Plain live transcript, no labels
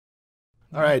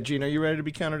All right, Gene, are you ready to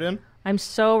be counted in? I'm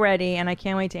so ready, and I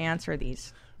can't wait to answer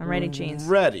these. I'm ready, Jeans.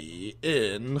 Ready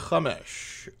in 5, 4,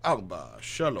 3,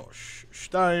 2.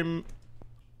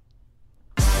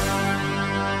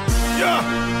 Yeah.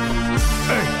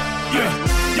 Hey, yeah.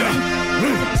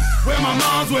 Where my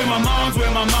mom's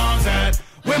at?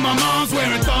 Where my mom's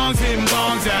wearing thongs, hitting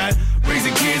bongs at?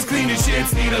 Raising kids, cleaning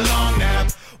shits, need a long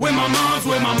nap. Where my mom's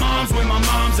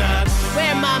at?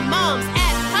 Where my mom's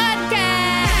at podcast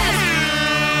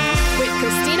with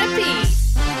Christina P.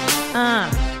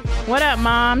 What up,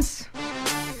 moms?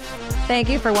 Thank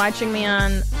you for watching me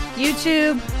on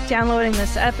YouTube, downloading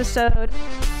this episode.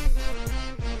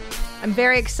 I'm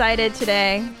very excited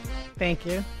today. Thank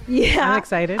you. Yeah. I'm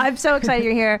excited. I'm so excited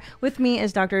you're here. With me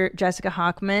is Dr. Jessica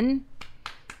Hochman.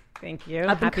 Thank you.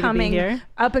 Happy to be here.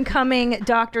 Up and coming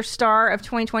Dr. Star of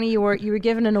 2020. You were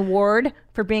given an award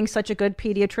for being such a good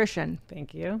pediatrician.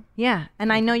 Thank you. Yeah.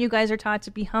 And I know you guys are taught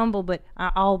to be humble, but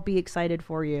I'll be excited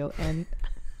for you. And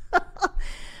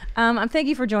thank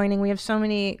you for joining. We have so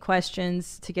many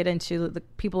questions to get into. The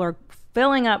people are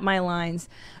filling up my lines.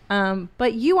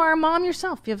 But you are a mom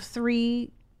yourself. You have three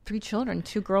children,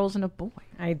 2 girls and a boy.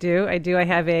 I do. I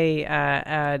have a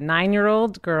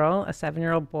 9-year-old girl, a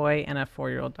 7-year-old boy, and a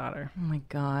 4-year-old daughter. Oh my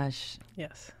gosh.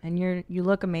 Yes. And you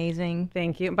look amazing.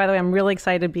 Thank you. By the way, I'm really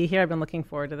excited to be here. I've been looking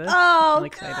forward to this. Oh, really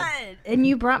excited. good. And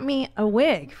you brought me a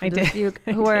wig. For I those did. of you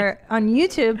who are on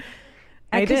YouTube.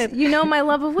 I did. You know my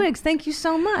love of wigs. Thank you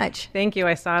so much. Thank you.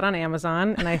 I saw it on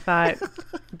Amazon, and I thought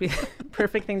it'd be a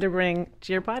perfect thing to bring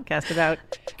to your podcast about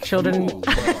children.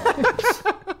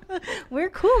 We're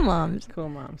cool moms. Cool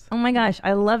moms. Oh my gosh,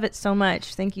 I love it so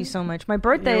much. Thank you so much. My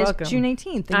birthday You're is welcome. June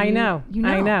 18th. and I know. You know.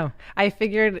 I know. I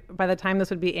figured by the time this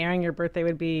would be airing, your birthday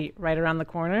would be right around the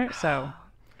corner. So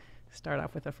start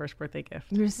off with a first birthday gift.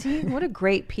 You see, what a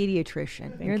great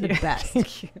pediatrician. You're the best.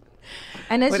 Thank you.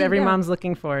 And as What you every know- mom's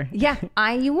looking for. Yeah,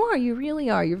 you are. You really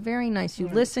are. You're very nice. You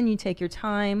listen. You take your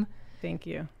time. Thank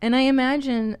you. And I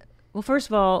imagine, well, first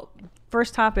of all,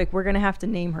 first topic, we're going to have to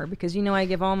name her because you know I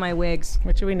give all my wigs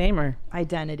What should we name her?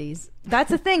 identities.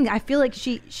 That's the thing. I feel like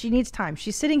she needs time.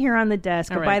 She's sitting here on the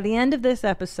desk, All but by right. the end of this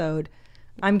episode,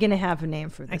 I'm going to have a name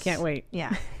for this. I can't wait.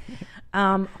 Yeah.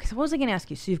 Okay, so what was I going to ask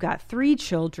you? So you've got 3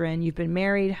 children. You've been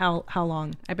married how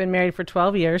long? I've been married for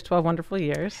 12 years, 12 wonderful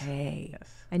years. Hey. Yes.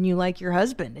 And you like your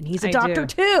husband, and he's a I doctor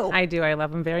do. too. I do. I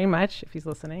love him very much if he's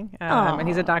listening. Aw. And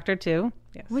he's a doctor too.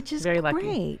 Yes. Which is very lucky.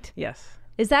 great. Yes.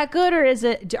 Is that good, or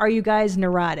are you guys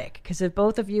neurotic? Because if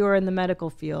both of you are in the medical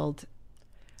field,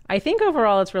 I think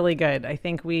overall it's really good. I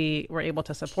think we were able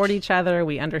to support each other.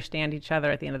 We understand each other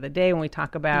at the end of the day when we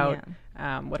talk about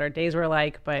what our days were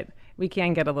like, but we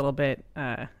can get a little bit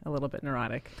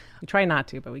neurotic. We try not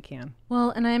to, but we can.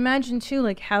 well, and I imagine too,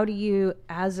 like, how do you,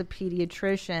 as a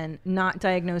pediatrician, not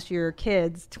diagnose your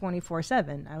kids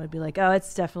 24/7? I would be like, oh,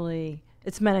 it's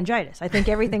meningitis. I think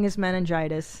everything is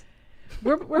meningitis.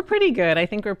 We're pretty good. I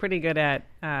think we're pretty good at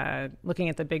looking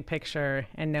at the big picture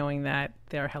and knowing that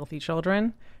they're healthy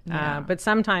children. Yeah. But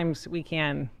sometimes we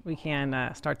can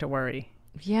start to worry.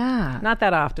 Yeah. Not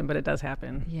that often, but it does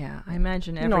happen. Yeah, I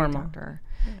imagine every Normal. doctor.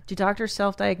 Do doctors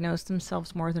self-diagnose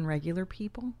themselves more than regular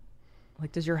people?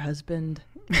 Like, does your husband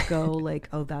go like,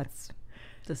 oh,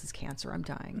 this is cancer, I'm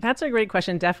dying? That's a great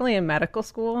question. Definitely in medical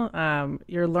school,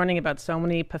 you're learning about so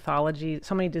many pathologies,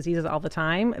 so many diseases all the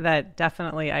time that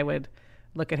definitely I would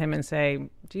look at him and say,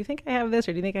 do you think I have this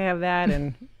or do you think I have that?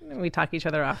 And we talk each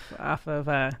other off of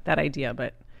that idea.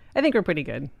 But I think we're pretty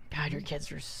good. God, your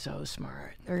kids are so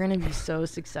smart. They're going to be so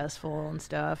successful and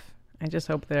stuff. I just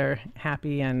hope they're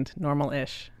happy and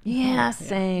normal-ish. Yeah,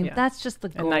 same. yeah. That's just the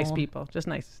goal. And nice people, just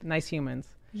nice humans.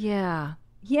 Yeah.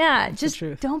 Yeah, the just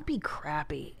truth. don't be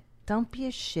crappy. Don't be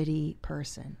a shitty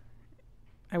person.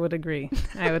 I would agree.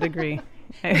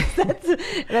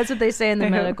 That's what they say in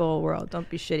the medical world. Don't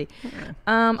be shitty.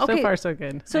 Okay. So far, so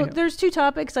good. So there's 2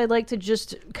 topics I'd like to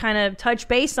just kind of touch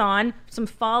base on, some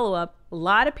follow-up. A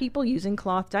lot of people using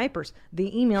cloth diapers. The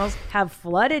emails have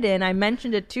flooded in. I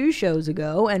mentioned it 2 shows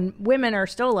ago, and women are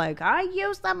still like, I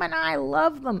use them and I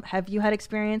love them. Have you had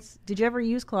experience? Did you ever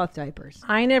use cloth diapers?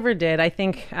 I never did. I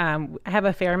think I have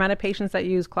a fair amount of patients that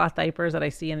use cloth diapers that I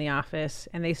see in the office,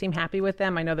 and they seem happy with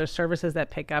them. I know there's services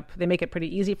that pick up. They make it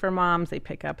pretty easy for moms. They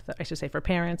pick up, for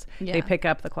parents. Yeah. They pick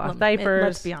up the cloth Well, diapers.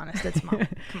 Let's be honest. It's mom.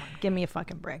 Come on. Give me a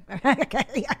fucking break.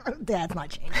 Dad's not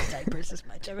changing diapers as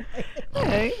much.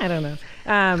 I don't know.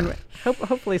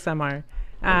 Hopefully some are.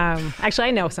 Actually,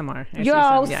 I know some are. I see Yo,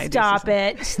 some. Yeah, I do see stop some.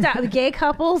 it. Stop. Gay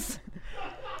couples.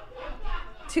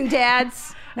 2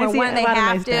 dads. I Or see when a they lot of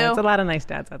have nice to. dads. A lot of nice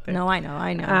dads out there. No, I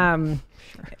know.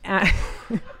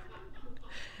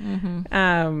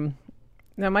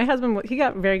 No, my husband, he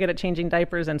got very good at changing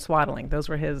diapers and swaddling. Those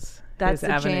were That's his the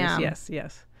avenues. jam.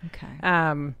 Yes.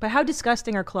 Okay. But how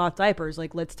disgusting are cloth diapers?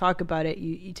 Like, let's talk about it.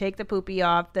 You take the poopy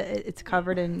off. It's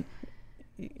covered in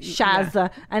shazza,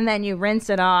 and then you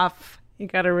rinse it off. You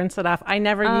got to rinse it off. I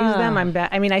never use them. I'm bad.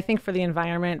 I mean, I think for the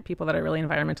environment, people that are really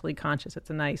environmentally conscious,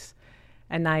 it's a nice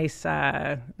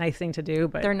thing to do.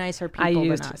 But they're nicer people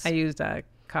than us. I used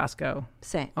Costco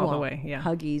all the way. Yeah,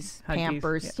 Huggies,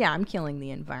 Pampers. Yeah, I'm killing the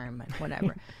environment.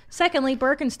 Whatever. Secondly,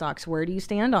 Birkenstocks. Where do you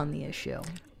stand on the issue?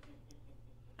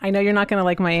 I know you're not going to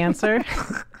like my answer.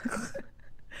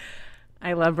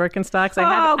 I love Birkenstocks.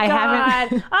 I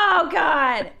haven't. Oh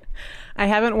God. I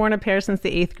haven't worn a pair since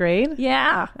the 8th grade.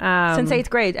 Yeah, since 8th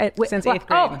grade. Since 8th grade.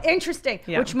 Oh, interesting.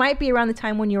 Yeah. Which might be around the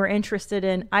time when you were interested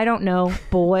in, I don't know,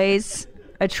 boys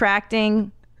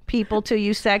attracting people to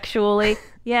you sexually.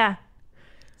 Yeah.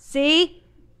 See?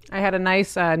 I had a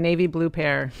nice navy blue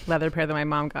leather pair that my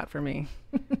mom got for me.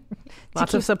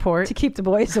 Lots of support. To keep the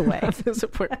boys away. Lots of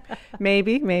support.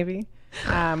 Maybe.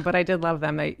 But I did love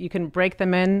them. You can break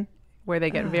them in where they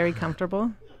get very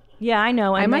comfortable. Yeah, I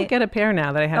know. I might get a pair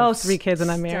now that I have 3 kids and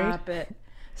I'm married. Stop it.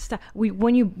 Stop.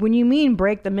 When you mean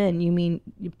break them in, you mean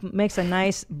it makes a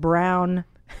nice brown,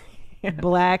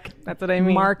 black That's what I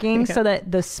mean. marking so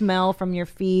that the smell from your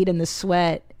feet and the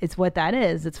sweat, it's what that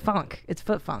is. It's funk. It's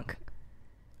foot funk.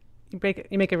 You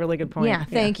make a really good point. Yeah,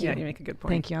 thank you. Yeah, you make a good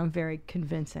point. Thank you. I'm very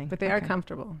convincing. But they are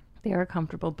comfortable. They are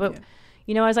comfortable. But,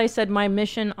 as I said, my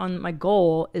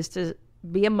goal is to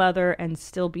be a mother and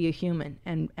still be a human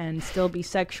and still be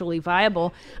sexually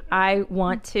viable. I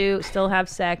want to still have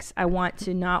sex. I want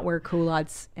to not wear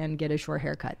culottes and get a short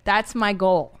haircut. That's my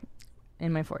goal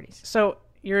in my 40s. So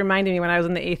you're reminding me when I was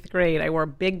in the 8th grade, I wore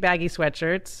big baggy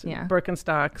sweatshirts,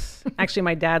 Birkenstocks, actually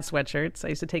my dad's sweatshirts. I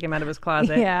used to take him out of his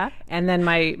closet. Yeah. And then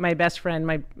my best friend,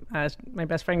 my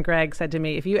best friend Greg said to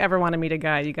me, if you ever want to meet a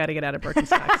guy, you got to get out of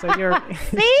Birkenstocks. So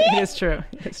it's true.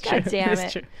 It's true. God damn it.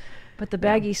 It's true. But the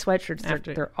baggy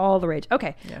sweatshirts, they're all the rage.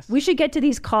 Okay, yes. We should get to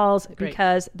these calls Great.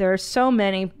 because there are so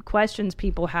many questions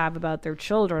people have about their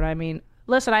children. I mean,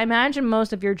 listen, I imagine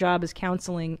most of your job is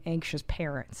counseling anxious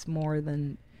parents more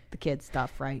than the kid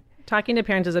stuff, right? Talking to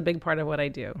parents is a big part of what I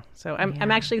do. So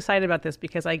I'm actually excited about this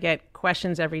because I get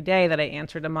questions every day that I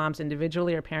answer to moms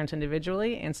individually or parents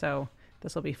individually. And so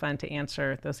this will be fun to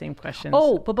answer those same questions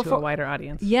to a wider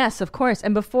audience. Yes, of course.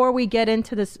 And before we get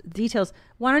into the details,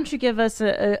 why don't you give us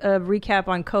a recap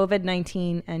on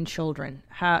COVID-19 and children?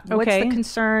 What's the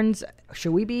concerns?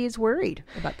 Should we be as worried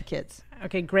about the kids?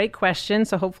 Okay, great question.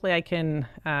 So hopefully I can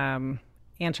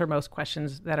answer most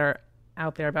questions that are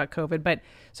out there about COVID. But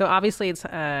so obviously it's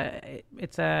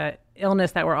a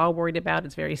illness that we're all worried about.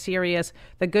 It's very serious.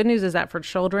 The good news is that for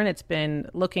children, it's been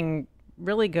looking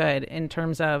really good in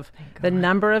terms of the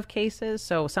number of cases.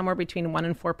 So somewhere between 1%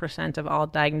 and 4% of all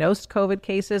diagnosed COVID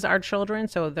cases are children.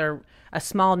 So they're a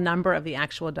small number of the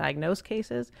actual diagnosed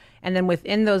cases. And then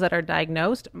within those that are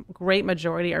diagnosed, great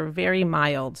majority are very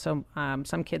mild. So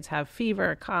some kids have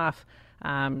fever, cough.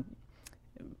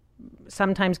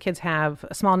 Sometimes kids a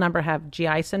small number have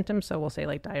GI symptoms. So we'll say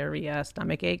like diarrhea,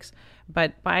 stomach aches.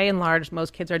 But by and large,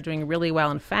 most kids are doing really well.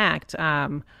 In fact,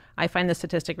 I find the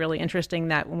statistic really interesting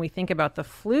that when we think about the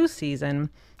flu season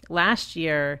last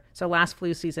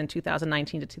flu season,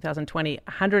 2019 to 2020,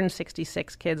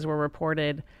 166 kids were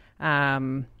reported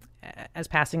as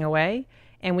passing away.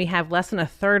 And we have less than a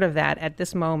third of that at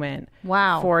this moment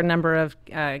for a number of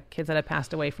kids that have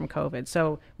passed away from COVID.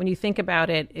 So when you think about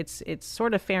it, it's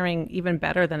sort of faring even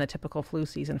better than the typical flu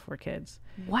season for kids.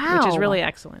 Wow. Which is really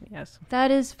excellent, yes.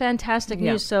 That is fantastic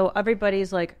news. So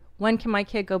everybody's like, when can my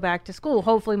kid go back to school?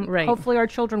 Hopefully our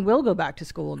children will go back to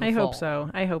school in the fall. I hope so.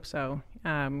 I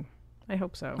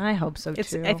hope so. I hope so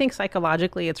too. I think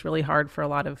psychologically it's really hard for a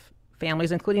lot of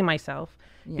families, including myself,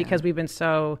 because we've been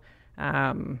so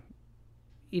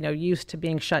used to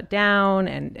being shut down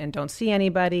and don't see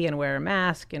anybody and wear a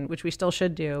mask, and which we still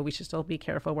should do. We should still be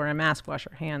careful, wear a mask, wash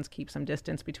our hands, keep some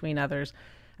distance between others.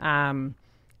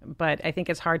 But I think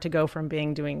it's hard to go from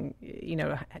doing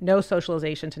no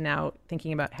socialization to now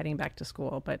thinking about heading back to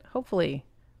school. But hopefully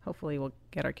we'll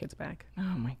get our kids back. Oh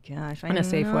my gosh. In a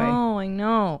safe way. I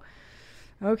know.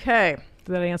 Okay.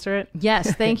 Did that answer it?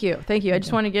 Yes. Thank you. Thank you. I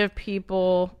just want to give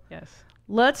people. Yes.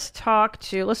 Let's start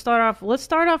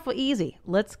off easy.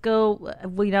 Let's go.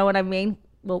 You know what I mean?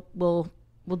 We'll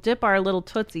dip our little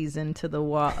tootsies into the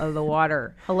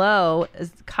water. Hello,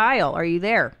 Kyle. Are you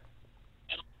there?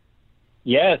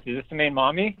 Yes. Is this the main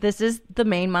mommy? This is the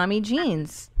main mommy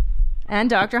Jeans and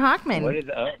Dr. Hochman. What is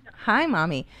up? Hi,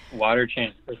 mommy. Water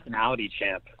champ, personality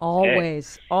champ.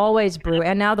 Always brew,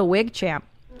 and now the wig champ.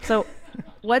 So,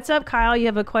 what's up, Kyle? You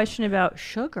have a question about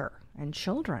sugar and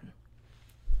children?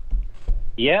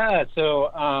 Yeah,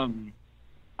 so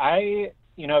I've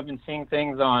been seeing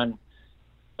things on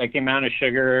like the amount of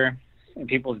sugar in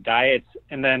people's diets,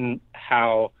 and then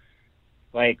how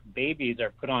like babies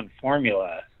are put on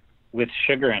formula with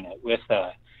sugar in it, with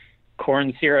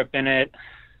corn syrup in it.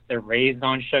 They're raised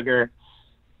on sugar,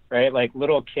 right? Like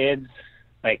little kids,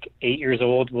 like 8 years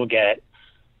old, will get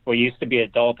what used to be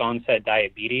adult onset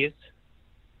diabetes.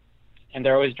 And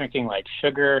they're always drinking like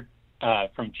sugar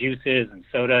from juices and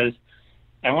sodas.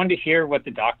 I wanted to hear what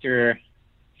the doctor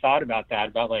thought about that,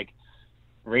 about like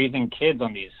raising kids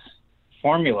on these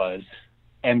formulas,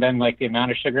 and then like the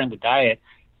amount of sugar in the diet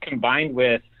combined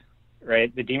with,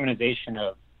 right, the demonization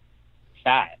of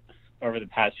fat over the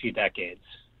past few decades,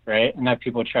 right? And that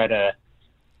people try to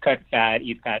cut fat,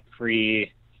 eat fat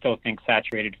free, still think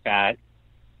saturated fat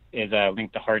is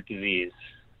linked to heart disease,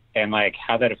 and like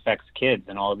how that affects kids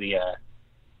and all the,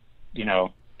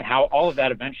 how all of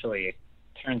that eventually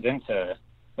turns into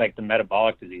like the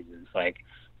metabolic diseases, like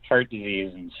heart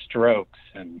disease and strokes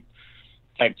and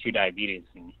type 2 diabetes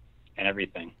and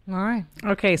everything. All right.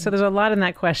 Okay, so there's a lot in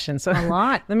that question. So A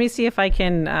lot. Let me see if I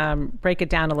can break it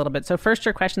down a little bit. So first,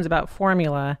 your question's about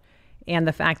formula and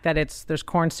the fact that there's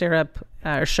corn syrup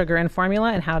or sugar in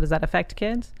formula, and how does that affect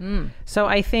kids? So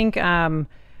I think,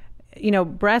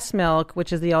 breast milk,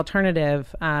 which is the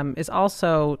alternative, is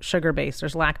also sugar-based.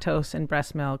 There's lactose in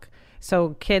breast milk.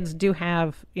 So kids do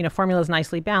have, formula is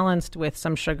nicely balanced with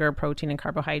some sugar, protein, and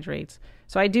carbohydrates.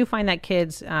 So I do find that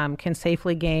kids can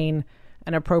safely gain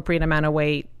an appropriate amount of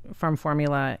weight from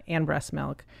formula and breast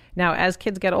milk. Now, as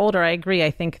kids get older, I agree.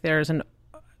 I think there's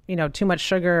too much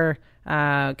sugar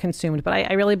consumed, but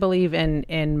I really believe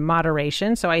in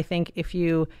moderation. So I think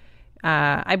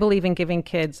I believe in giving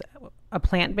kids a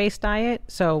plant-based diet.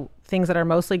 So things that are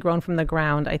mostly grown from the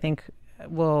ground, I think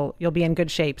you'll be in good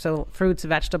shape. So fruits,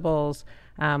 vegetables,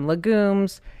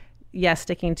 legumes, yes,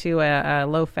 sticking to a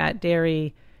low-fat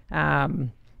dairy,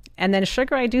 and then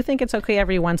sugar, I do think it's okay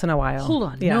every once in a while. Hold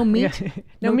on. Yeah. No meat?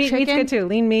 No meat. chicken? Meat's good too.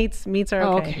 Lean meats are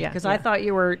okay. Okay, Yeah, because yeah. I thought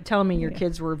you were telling me your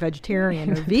kids were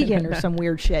vegetarian or vegan or some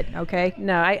weird shit, okay?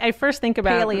 No, I first think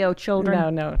about Paleo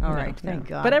children? No. All no, right, no. thank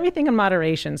God. But everything in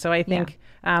moderation. So I think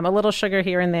a little sugar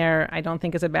here and there, I don't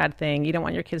think is a bad thing. You don't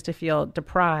want your kids to feel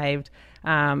deprived.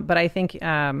 But I think,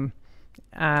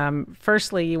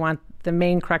 firstly, you want the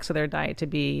main crux of their diet to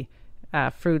be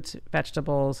fruits,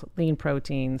 vegetables, lean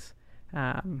proteins,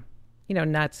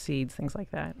 nuts, seeds, things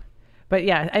like that. But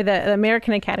yeah, the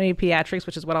American Academy of Pediatrics,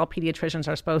 which is what all pediatricians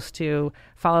are supposed to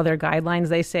follow their guidelines,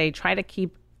 they say try to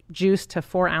keep juice to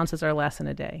 4 ounces or less in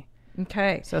a day.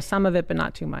 Okay. So some of it, but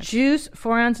not too much. Juice,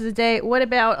 4 ounces a day. What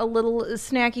about a little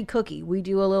snacky cookie? We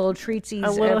do a little treatsies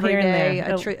A little every here and day,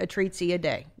 there. a treatsy a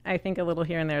day. I think a little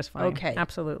here and there is fine. Okay.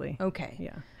 Absolutely. Okay.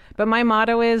 Yeah. But my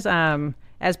motto is,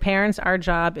 as parents, our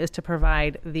job is to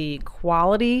provide the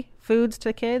quality foods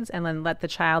to kids and then let the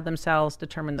child themselves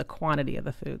determine the quantity of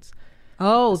the foods.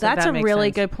 Oh, So that's that a makes really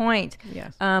sense. good point.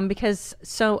 Yes. Because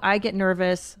I get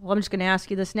nervous. Well, I'm just going to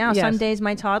ask you this now. Yes. Some days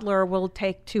my toddler will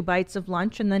take 2 bites of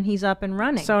lunch and then he's up and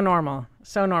running. So normal.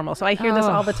 So I hear this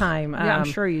all the time. Yeah, I'm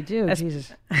sure you do.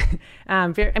 Jesus.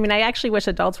 I actually wish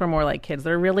adults were more like kids.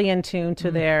 They're really in tune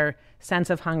to their sense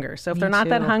of hunger. So if they're not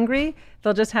that too. hungry,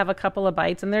 they'll just have a couple of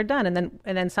bites and they're done. And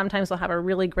then sometimes they'll have a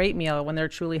really great meal when they're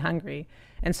truly hungry.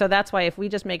 And so that's why if we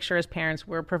just make sure as parents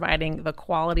we're providing the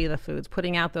quality of the foods,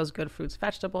 putting out those good fruits,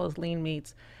 vegetables, lean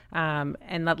meats,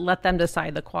 and let them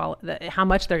decide how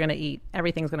much they're going to eat,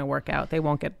 everything's going to work out.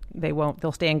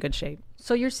 They'll stay in good shape.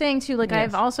 So you're saying too, like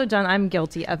Yes. I'm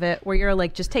guilty of it, where you're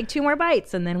like, just take 2 more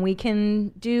bites and then we can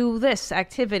do this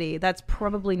activity. That's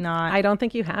probably not. I don't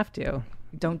think you have to.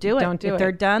 Don't do it. Don't do if it.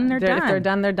 they're done, they're done. If they're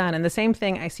done, they're done. And the same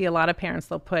thing, I see a lot of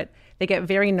parents, they get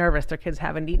very nervous. Their kids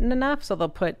haven't eaten enough, so they'll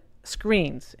put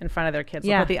screens in front of their kids.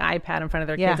 Yeah. They'll put the iPad in front of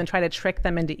their Yeah. kids and try to trick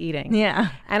them into eating. Yeah.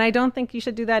 And I don't think you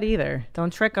should do that either.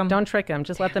 Don't trick them. Don't trick them.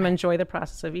 Just let them enjoy the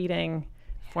process of eating,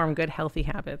 form good, healthy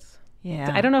habits.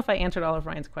 Yeah. I don't know if I answered all of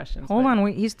Ryan's questions. Hold but on.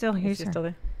 He's still here. Is he still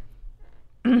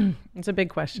there? It's a big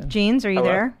question. Jeans, are you Hello?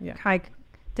 there? Yeah. Hi.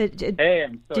 Hey,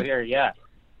 I'm still here. Yeah.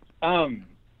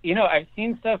 I've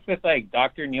seen stuff with like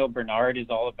Dr. Neil Bernard is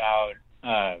all about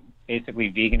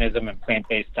basically veganism and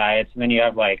plant-based diets, and then you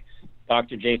have like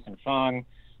Dr. Jason Fung,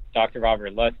 Dr.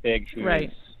 Robert Lustig, who's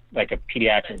Right. like a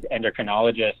pediatric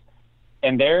endocrinologist,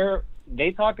 and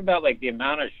they talk about like the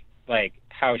amount of like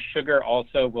how sugar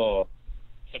also will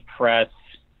suppress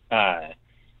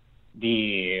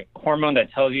the hormone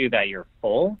that tells you that you're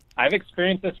full. I've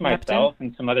experienced this myself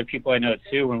and some other people I know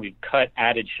too when we've cut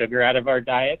added sugar out of our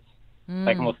diets.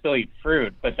 Like, and we'll still eat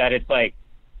fruit, but that it's like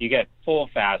you get full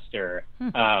faster.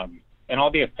 And and all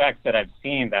the effects that I've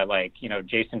seen that, like, you know,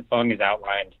 Jason Fung has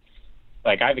outlined,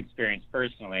 like I've experienced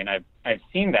personally, and I've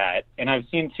seen that. And I've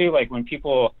seen too, like when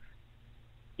people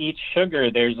eat sugar,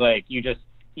 there's like, you just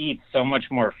eat so much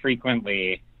more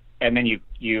frequently, and then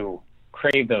you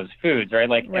crave those foods, right?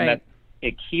 Like, and that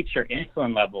it keeps your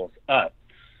insulin levels up,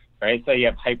 right? So you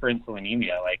have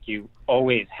hyperinsulinemia, like you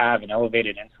always have an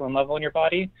elevated insulin level in your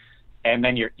body, and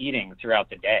then you're eating throughout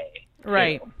the day.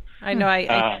 Right. Too. I know.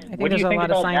 I think what do there's you a think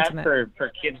lot of about science that in it.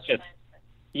 for kids?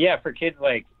 For kids,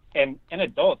 like, and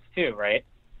adults too, right?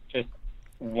 Just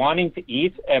wanting to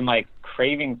eat and like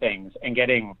craving things and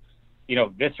getting, you know,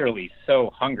 viscerally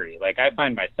so hungry. Like I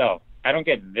find myself, I don't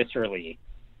get viscerally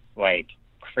like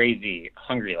crazy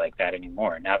hungry like that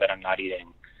anymore now that I'm not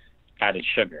eating added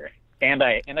sugar. And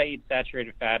I eat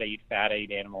saturated fat, I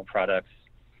eat animal products.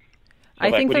 So,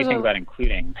 I think what do you there's think about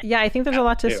including? Yeah, I think there's a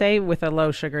lot to too? say with a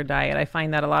low sugar diet. I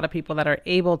find that a lot of people that are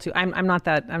able to, I'm not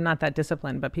that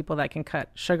disciplined, but people that can cut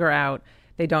sugar out,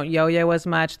 they don't yo-yo as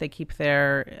much. They keep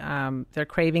their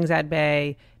cravings at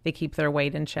bay. They keep their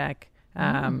weight in check.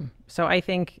 So I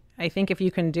think if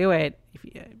you can do it, if,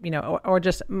 you know, or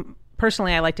just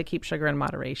personally, I like to keep sugar in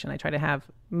moderation. I try to have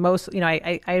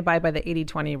I abide by the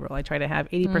 80-20 rule. I try to have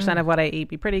 80% of what I eat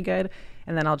be pretty good,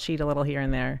 and then I'll cheat a little here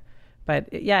and there.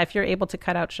 But yeah, if you're able to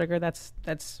cut out sugar, that's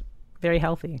very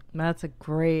healthy. That's a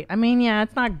great. I mean, yeah,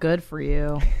 it's not good for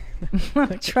you.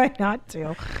 Try not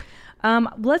to.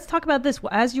 Let's talk about this.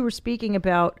 As you were speaking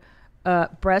about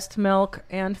breast milk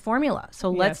and formula,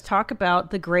 so let's talk about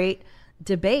the great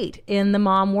debate in the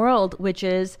mom world, which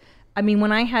is, I mean,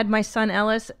 when I had my son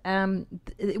Ellis,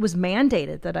 it was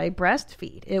mandated that I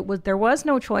breastfeed. There was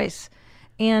no choice.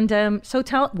 And so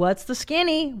what's the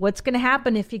skinny? What's going to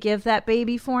happen if you give that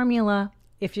baby formula?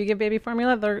 If you give baby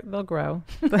formula, they'll grow.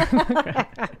 They'll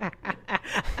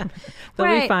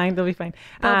be fine. They'll be fine.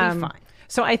 They'll be fine.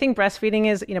 So I think breastfeeding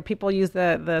is, you know, people use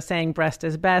the saying breast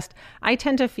is best. I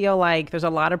tend to feel like there's a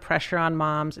lot of pressure on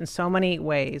moms in so many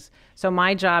ways. So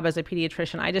my job as a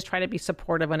pediatrician, I just try to be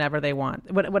supportive whenever they want,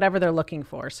 whatever they're looking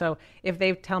for. So if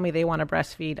they tell me they want to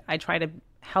breastfeed, I try to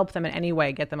help them in any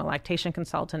way, get them a lactation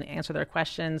consultant, answer their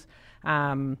questions,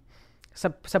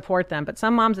 support them. But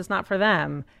some moms, it's not for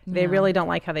them. They really don't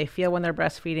like how they feel when they're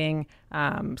breastfeeding.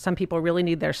 Some people really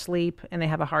need their sleep and they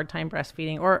have a hard time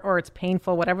breastfeeding, or it's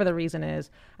painful, whatever the reason is.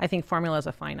 I think formula is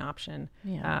a fine option.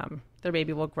 Their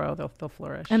baby will grow, they'll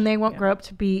flourish. And they won't grow up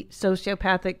to be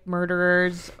sociopathic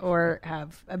murderers or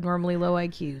have abnormally low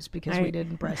IQs because we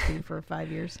didn't breastfeed for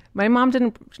 5 years. My mom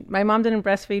didn't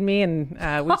breastfeed me, and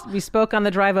we spoke on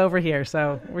the drive over here,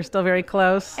 so we're still very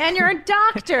close. And you're a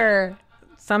doctor.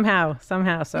 Somehow.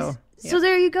 So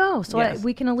there you go. So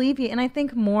we can alleviate. And I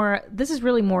think this is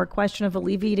really more a question of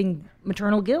alleviating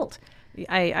maternal guilt.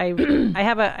 I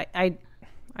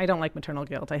don't like maternal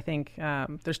guilt. I think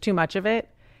there's too much of it.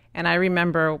 And I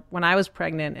remember when I was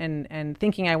pregnant and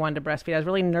thinking I wanted to breastfeed, I was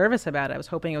really nervous about it. I was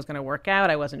hoping it was going to work out.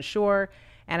 I wasn't sure.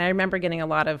 And I remember getting a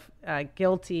lot of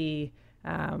guilty,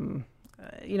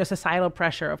 societal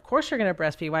pressure. Of course you're going to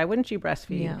breastfeed. Why wouldn't you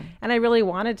breastfeed? Yeah. And I really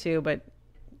wanted to, but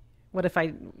what if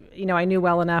I knew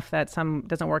well enough that some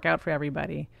doesn't work out for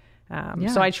everybody.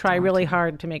 So I try really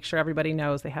hard to make sure everybody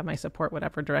knows they have my support,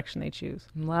 whatever direction they choose.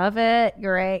 Love it.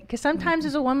 Great. Because sometimes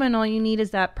as a woman, all you need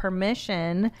is that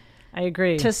permission. I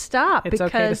agree. To stop. It's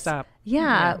okay to stop.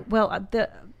 Yeah. Well,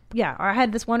 I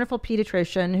had this wonderful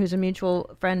pediatrician who's a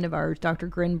mutual friend of ours, Dr.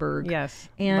 Grinberg. Yes.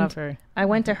 And love her. I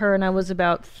went to her and I was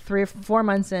about 3 or 4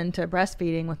 months into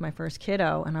breastfeeding with my first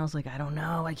kiddo. And I was like, I don't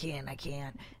know. I can't.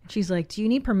 And she's like, do you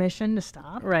need permission to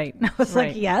stop? Right. And I was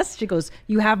like, yes. She goes,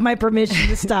 you have my permission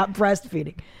to stop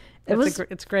breastfeeding.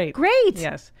 It's great. Great.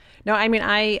 Yes. No, I mean,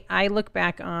 I look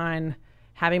back on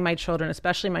having my children,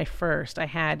 especially my first, I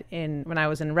had when I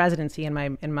was in residency in my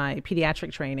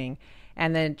pediatric training.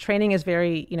 And the training is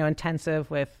very, intensive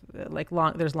with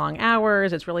there's long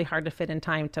hours. It's really hard to fit in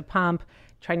time to pump,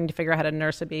 trying to figure out how to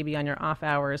nurse a baby on your off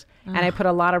hours. And I put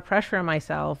a lot of pressure on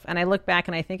myself. And I look back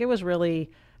and I think it was really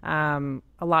a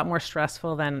lot more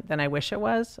stressful than I wish it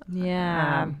was.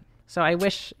 Yeah. So I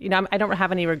wish, I don't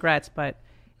have any regrets, but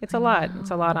it's a lot.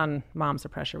 It's a lot on moms, the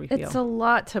pressure we feel. It's a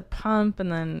lot to pump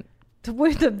and then to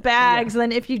with the bags. And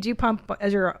then if you do pump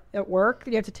as you're at work,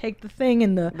 you have to take the thing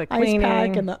and the ice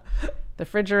pack and the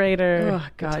refrigerator. Oh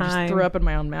God, I just threw up in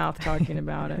my own mouth talking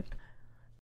about it.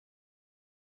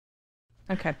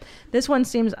 Okay. This one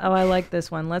seems, I like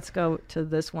this one. Let's go to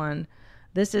this one.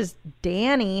 This is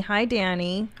Danny. Hi,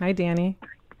 Danny. Hi, Danny.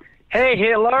 Hey,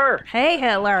 Hitler. Hey,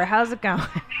 Hitler. How's it going?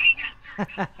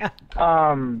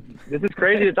 This is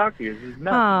crazy to talk to you. This is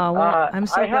nuts. Oh, well, I'm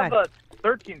so I glad. have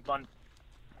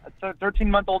a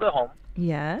 13-month-old at home.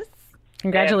 Yes.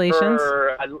 Congratulations. And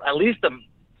for at least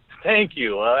thank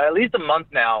you. At least a month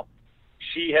now,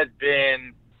 she has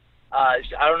been. I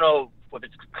don't know if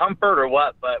it's comfort or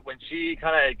what, but when she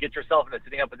kind of gets herself in a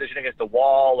sitting up position against a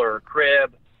wall or a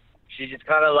crib, she just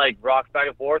kind of like rocks back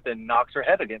and forth and knocks her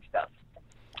head against stuff.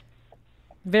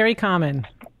 Very common.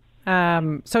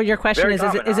 So your question is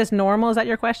this normal? Is that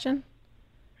your question?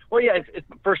 Well, yeah, it's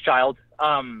my first child.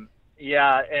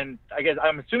 Yeah, and I guess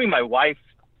I'm assuming my wife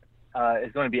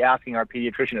is going to be asking our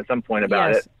pediatrician at some point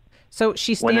about it. So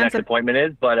she when the stands next up. appointment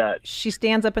is, but She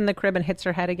stands up in the crib and hits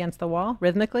her head against the wall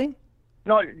rhythmically.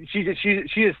 no, she just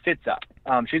sits up.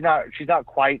 She's not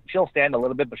quite. She'll stand a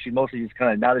little bit, but she mostly just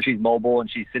kind of, now that she's mobile and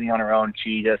she's sitting on her own,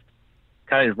 she just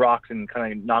kind of rocks and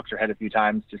kind of knocks her head a few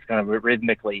times, just kind of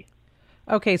rhythmically.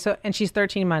 Okay, so and she's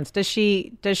 13 months. Does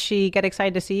she get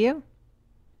excited to see you?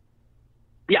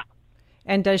 Yeah.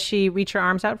 And does she reach her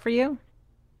arms out for you?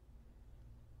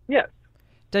 Yes.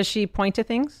 Does she point to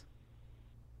things?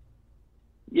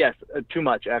 Yes. Too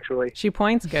much, actually. She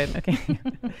points? Good. Okay.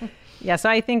 Yeah, so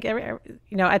I think,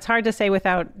 it's hard to say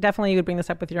without, definitely you would bring this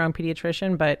up with your own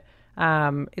pediatrician, but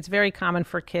it's very common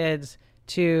for kids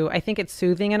to, I think it's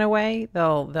soothing in a way.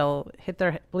 They'll hit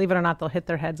believe it or not, they'll hit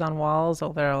their heads on walls,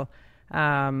 or they'll,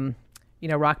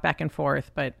 rock back and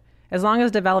forth. But as long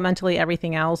as developmentally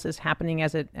everything else is happening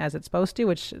as it's supposed to,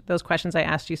 which those questions I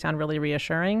asked you sound really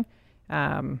reassuring,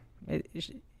 I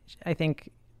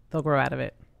think they'll grow out of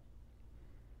it.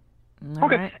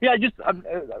 Okay. Right. Yeah,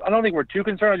 I don't think we're too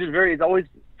concerned. It's always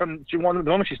the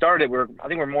moment she started, I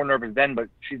think we're more nervous then, but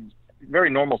she's very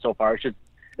normal so far. It's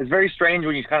very strange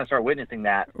when you kind of start witnessing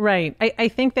that. Right. I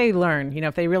think they learn,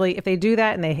 if they do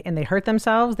that and they hurt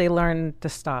themselves, they learn to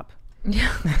stop.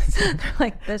 Yeah. They're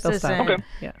like, this They'll isn't. stop. Okay.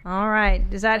 Yeah. All right.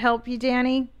 Does that help you,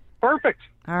 Danny? Perfect.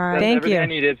 All right. That's Thank everything you. I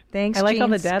needed. Thanks, I like all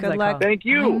the Jeans. dads Good I luck. call. Thank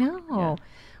you. I know.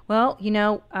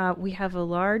 Well, we have a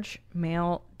large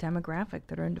male demographic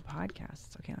that are into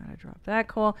podcasts. Okay, I'm going to drop that.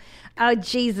 Cool. Oh,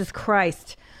 Jesus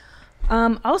Christ.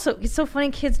 Also, it's so funny.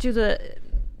 Kids do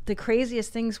the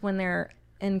craziest things when they're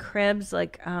in cribs.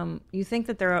 Like, you think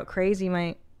that they're out crazy.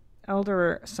 My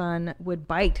elder son would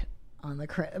bite on the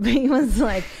crib. He was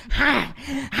like, ha,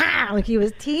 ha, like he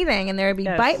was teething, and there would be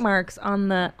bite marks on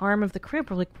the arm of the crib.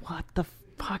 We're like, what the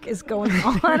fuck is going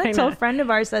on? Until a friend of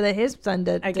ours said that his son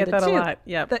did. I get it that too. a lot.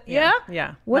 Yep. Yeah.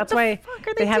 Yeah. What That's the why fuck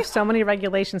are they have doing? so many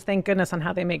regulations. Thank goodness on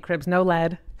how they make cribs. No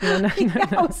lead. Yeah,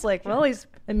 I was like, well, he's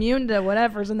immune to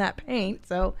whatever's in that paint.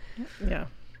 So, Yeah.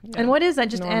 and what is that?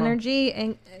 Just Normal. energy,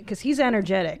 and because he's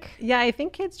energetic. Yeah, I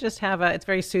think kids just have it's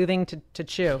very soothing to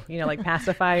chew. Like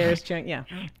pacifiers, chewing. Yeah,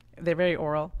 they're very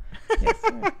oral. Yes.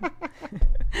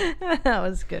 That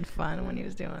was good fun when he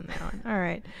was doing that one. All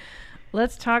right,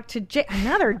 let's talk to Jay.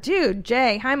 Another dude,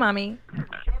 Jay. Hi, mommy.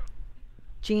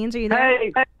 Jeans, are you there?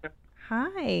 Hey.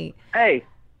 Hi, Hey.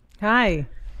 Hi.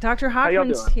 Dr. y'all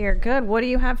Hochman's doing? here. Good. What do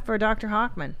you have for Dr.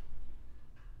 Hochman?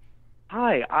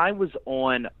 Hi, I was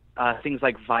on things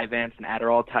like Vyvanse and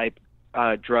Adderall type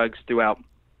drugs throughout,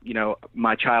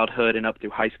 my childhood and up through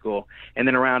high school. And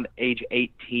then around age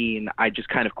 18, I just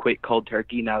kind of quit cold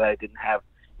turkey now that I didn't have,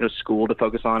 school to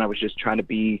focus on. I was just trying to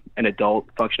be an adult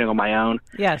functioning on my own.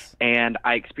 Yes. And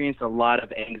I experienced a lot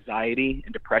of anxiety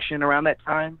and depression around that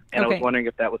time. And I Okay. was wondering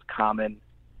if that was common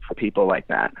for people like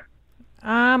that.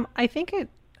 I think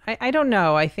I don't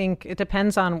know. I think it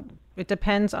depends on. So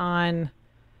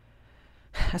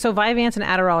Vyvanse and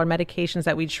Adderall are medications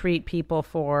that we treat people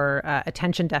for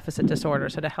attention deficit disorder.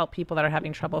 So to help people that are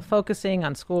having trouble focusing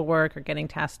on schoolwork or getting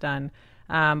tasks done.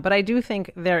 But I do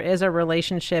think there is a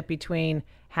relationship between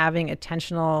having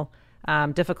attentional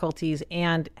difficulties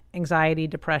and anxiety,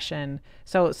 depression.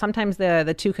 So sometimes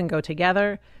the two can go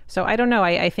together. So I don't know.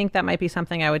 I think that might be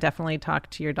something I would definitely talk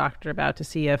to your doctor about to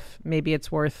see if maybe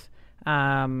it's worth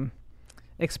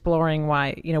exploring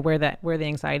why, where the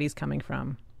anxiety is coming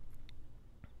from.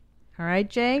 All right,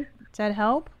 Jay. Does that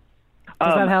help?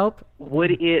 Does that help?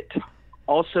 Would it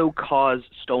also cause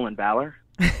stolen valor?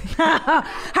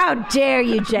 How dare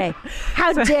you, Jay?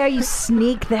 How dare you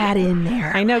sneak that in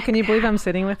there? I know. Can you believe I'm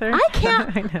sitting with her? I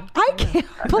can't. I know. I can't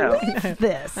believe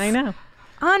this. I know.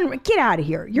 Get out of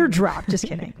here. You're dropped. Just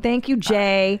kidding. Thank you,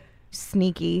 Jay.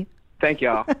 Sneaky. Thank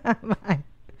y'all. Bye.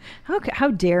 Okay. How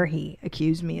dare he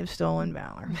accuse me of stolen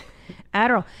valor?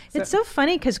 Adderall. It's so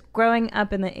funny because growing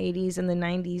up in the 80s and the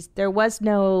 90s, there was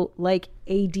no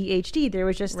ADHD. There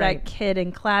was just that kid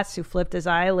in class who flipped his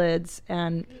eyelids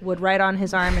and would write on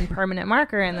his arm in permanent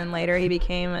marker. And then later he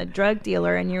became a drug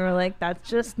dealer. And you were like, that's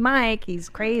just Mike. He's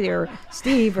crazy, or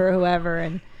Steve or whoever.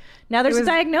 And now there's a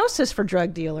diagnosis for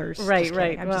drug dealers. Right.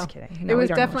 I'm Well, just kidding. It was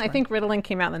definitely, I think Ritalin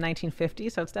came out in the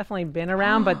 1950s, so it's definitely been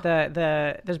around, but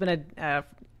there's been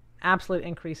absolute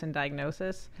increase in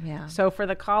diagnosis. Yeah. So for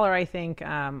the collar, I think,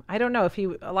 I don't know if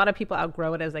a lot of people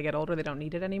outgrow it as they get older. They don't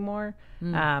need it anymore.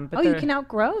 But You can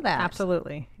outgrow that.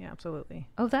 Absolutely. Yeah, absolutely.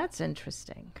 Oh, that's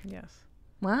interesting. Yes.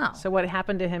 Wow. So what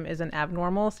happened to him isn't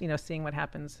abnormal, seeing what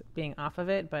happens being off of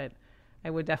it, but I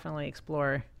would definitely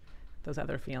explore those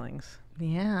other feelings.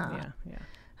 Yeah. Yeah.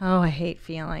 Oh, I hate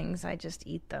feelings. I just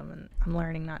eat them, and I'm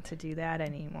learning not to do that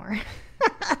anymore.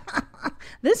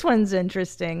 This one's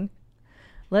interesting.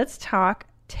 Let's talk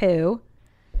to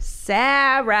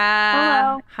Sarah.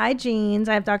 Hello. Hi, Jeans.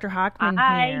 I have Dr. Hochman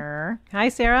Hi. here. Hi,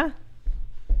 Sarah.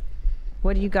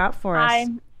 What do you got for us?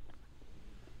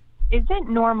 Is it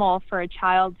normal for a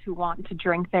child to want to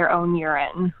drink their own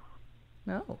urine?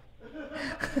 No.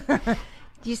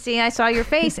 You see, I saw your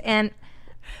face, and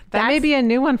That may be a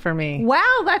new one for me.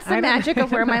 wow, that's the I don't- magic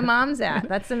of where my mom's at.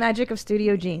 That's the magic of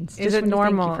Studio Jeans. Is it when you think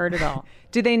normal? You've heard it all.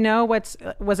 Do they know was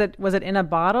it in a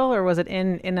bottle, or was it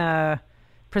in a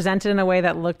presented in a way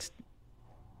that looked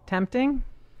tempting?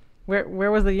 Where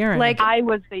was the urine? Like- I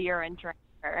was the urine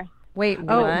drinker. Wait,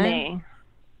 Oh, what? me.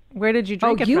 where did you Oh,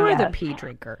 drink it you from? were the pee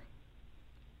drinker.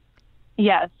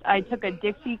 Yes, I took a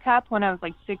Dixie cup when I was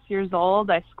like 6 years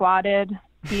old. I squatted,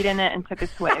 peed in it, and took a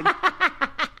swig.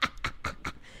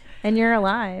 And you're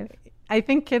alive. I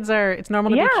think it's normal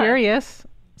to be Yeah. curious,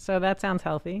 so that sounds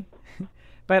healthy.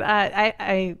 But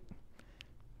I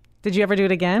did you ever do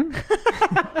it again?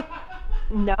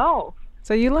 No.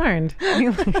 So you learned.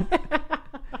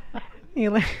 You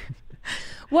learned.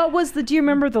 What was do you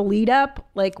remember the lead up?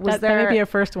 Like, was That there? may be a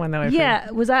first one though. Yeah,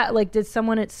 was that like? Did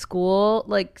someone at school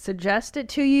like suggest it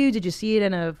to you? Did you see it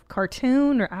in a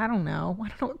cartoon, or I don't know? I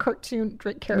don't know what cartoon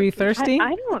character. Were you thirsty?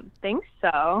 I don't think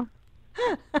so.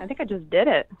 I think I just did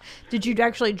it. Did you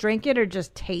actually drink it or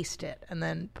just taste it and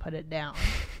then put it down?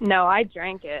 No, I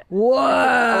drank it. Whoa!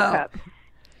 Cup.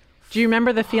 Do you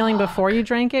remember the feeling before you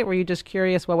drank it? Were you just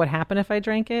curious what would happen if I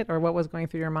drank it, or what was going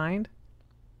through your mind?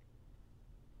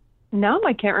 No,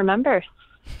 I can't remember.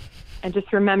 I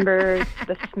just remember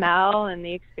the smell and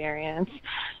the experience.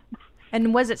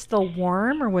 And was it still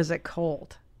warm or was it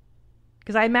cold?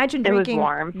 Because I imagine It was drinking.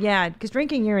 warm. Yeah, because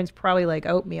drinking urine's probably like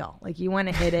oatmeal. Like you want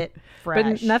to hit it fresh.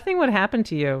 But nothing would happen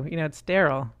to you. It's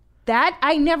sterile. That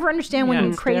I never understand Yeah, when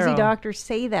it's crazy sterile. doctors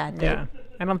say that. Yeah.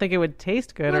 I don't think it would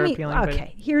taste good or appealing.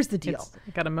 Okay, here's the But deal.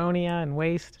 it's got ammonia and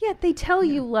waste. Yeah, they tell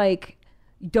you like,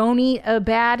 don't eat a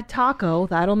bad taco.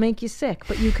 That'll make you sick.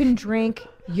 But you can drink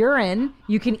urine.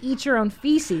 You can eat your own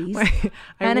feces. I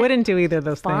And it- wouldn't do either of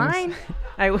those Fine.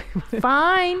 things.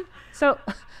 Fine. So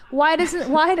why does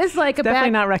like a Definitely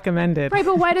bad not recommended. right?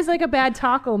 But why does like a bad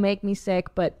taco make me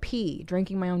sick? But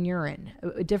drinking my own urine,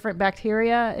 a different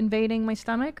bacteria invading my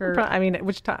stomach, or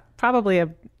Probably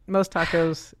most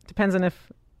tacos, depends on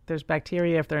if there's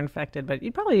bacteria, if they're infected, but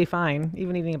you'd probably be fine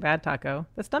even eating a bad taco.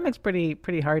 The stomach's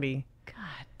pretty hardy.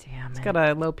 God damn it. It's got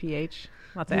a low pH,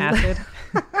 lots of acid.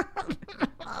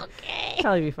 Okay.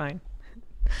 Probably be fine.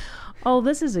 Oh,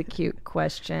 this is a cute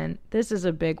question. This is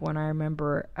a big one. I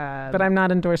remember. But I'm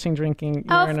not endorsing drinking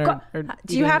Of urine cour- or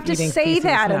Do you have to eating say feces,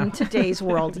 that no. in today's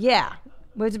world? Yeah.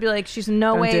 Would be like she's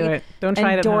no Don't way do it. Don't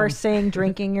try it at home. endorsing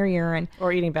drinking your urine.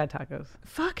 Or eating bad tacos.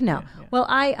 Fuck no. Well,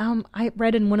 I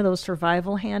read in one of those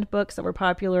survival handbooks that were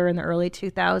popular in the early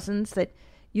 2000s that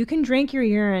you can drink your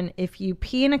urine if you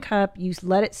pee in a cup, you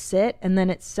let it sit, and then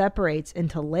it separates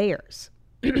into layers,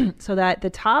 so that the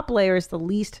top layer is the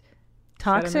least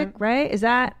toxic. Sediment? Right? Is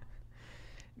that?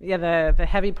 Yeah, the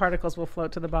heavy particles will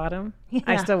float to the bottom.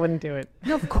 I Yeah. still wouldn't do it.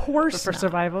 No, of course For not.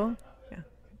 survival.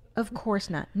 Of course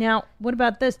not. Now, what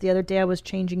about this? The other day I was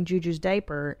changing Juju's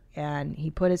diaper and he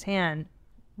put his hand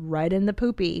right in the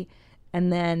poopy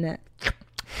and then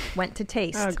went to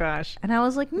taste. Oh, gosh. And I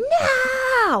was like,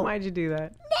 no! Why'd you do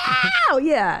that? No!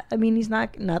 Yeah. I mean, he's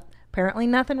not apparently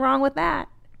nothing wrong with that.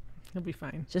 He'll be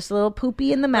fine. Just a little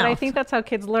poopy in the mouth. But I think that's how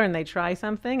kids learn. They try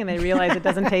something and they realize it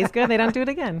doesn't taste good. They don't do it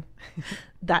again.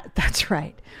 That's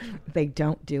right. They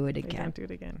don't do it They again. don't do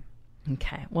it again.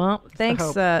 Okay. Well, the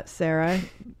thanks, hope. Sarah.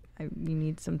 You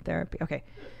need some therapy. Okay.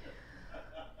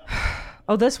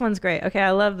 Oh, this one's great. Okay, I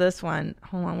love this one.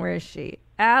 Hold on, where is she?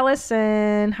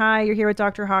 Allison. Hi, you're here with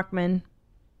Dr. Hochman.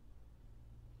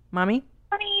 Mommy?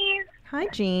 Honey. Hi,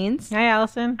 Jeans. Hi,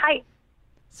 Allison. Hi.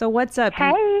 So what's up?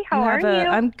 Hey, how are you?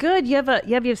 I'm good. You said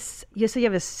you have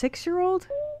a 6-year-old?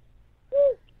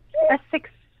 A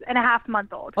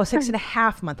 6.5-month-old. Oh,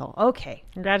 6.5-month-old. Okay.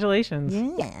 Congratulations.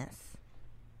 Yes.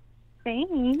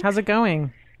 Thanks. How's it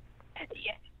going?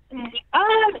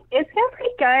 It's been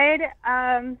pretty good.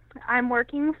 I'm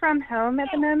working from home at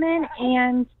the moment,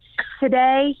 and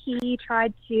today he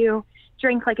tried to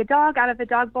drink like a dog out of a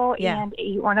dog bowl Yeah. and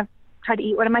ate one of tried to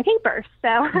eat one of my papers.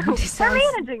 So we're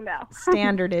managing though.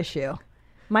 Standard issue.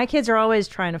 My kids are always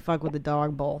trying to fuck with the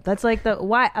dog bowl. That's like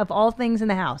why of all things in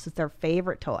the house, it's their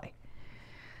favorite toy.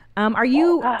 Are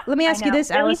you? Let me ask you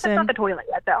this, At least it's Allison. not the toilet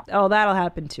yet, though. Oh, that'll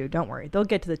happen too. Don't worry, they'll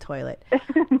get to the toilet.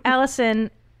 Allison,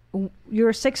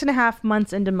 you're 6.5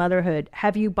 months into motherhood.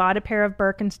 Have you bought a pair of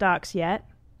Birkenstocks yet?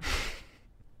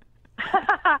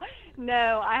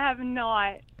 No, I have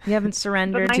not. You haven't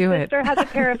surrendered. But my sister has a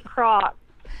pair of Crocs.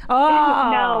 Oh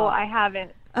no, I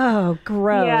haven't. Oh,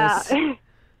 gross. Yeah.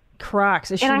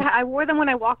 Crocs. And I wore them when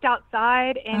I walked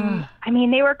outside, and I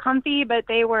mean, they were comfy, but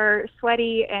they were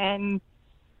sweaty, and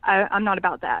I'm not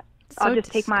about that. So I'll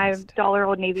just take my $1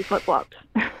 Old Navy flip-flops.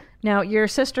 Now, your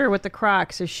sister with the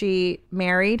Crocs, is she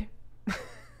married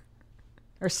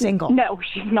or single? No,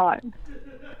 she's not.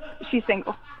 She's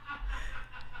single.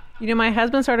 You know, my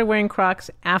husband started wearing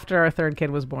Crocs after our third kid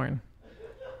was born.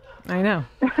 I know.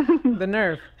 The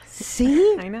nerve.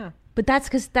 See? I know. But that's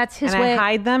because that's his and way. I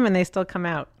hide them and they still come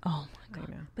out. Oh my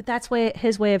God. But that's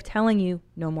his way of telling you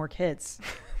no more kids.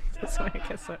 That's why I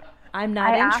guess so. I'm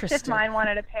not I interested. asked if mine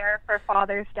wanted a pair for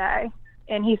Father's Day,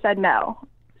 and he said no.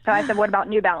 So I said, what about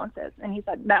New Balances? And he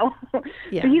said no.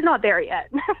 Yeah. So he's not there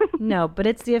yet. No, but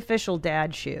it's the official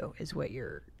dad shoe is what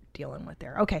you're dealing with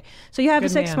there. Okay. So you have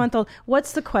Good a 6-month-old.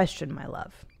 What's the question, my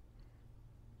love?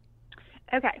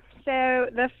 Okay. So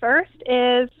the first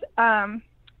is,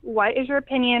 what is your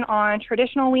opinion on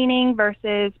traditional weaning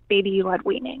versus baby-led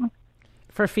weaning?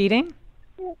 For feeding?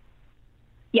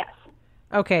 Yes.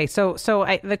 Okay, so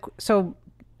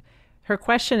her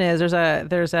question is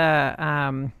there's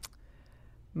a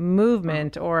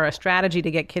movement or a strategy to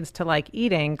get kids to like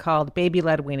eating called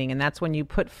baby-led weaning, and that's when you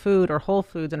put food or whole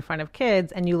foods in front of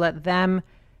kids and you let them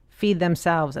feed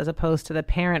themselves as opposed to the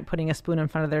parent putting a spoon in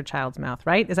front of their child's mouth,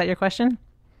 right? Is that your question?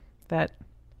 That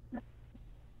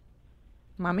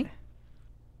Mommy?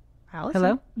 Allison?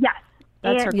 Hello? Yes.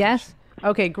 That's her Yes.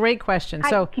 Okay, great question.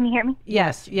 So can you hear me?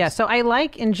 Yes, yes. So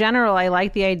in general, I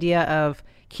like the idea of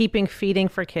keeping feeding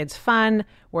for kids fun,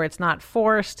 where it's not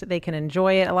forced. They can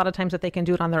enjoy it. A lot of times if they can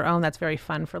do it on their own, that's very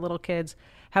fun for little kids.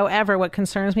 However, what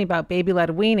concerns me about baby-led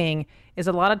weaning is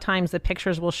a lot of times the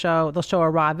pictures they'll show a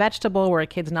raw vegetable where a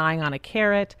kid's gnawing on a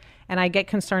carrot, and I get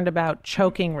concerned about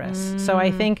choking risks. So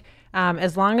I think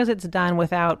as long as it's done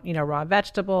without, raw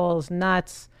vegetables,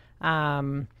 nuts,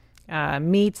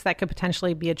 meats that could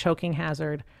potentially be a choking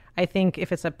hazard. I think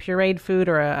if it's a pureed food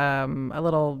or a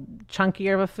little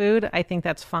chunkier of a food, I think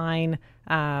that's fine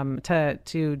to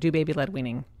do baby-led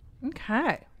weaning.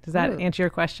 Okay. Does that answer your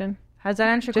question? How does that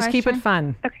answer your question? Just keep it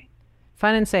fun. Okay.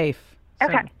 Fun and safe.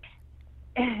 Okay.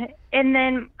 And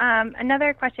then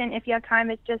another question, if you have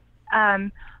time, is just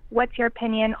what's your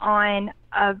opinion on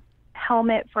a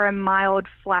helmet for a mild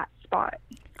flat spot?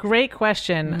 Great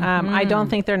question. I don't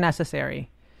think they're necessary.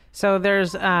 So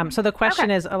there's so the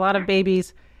question is, a lot of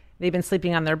babies, they've been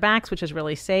sleeping on their backs, which is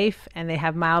really safe, and they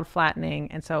have mild flattening,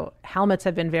 and so helmets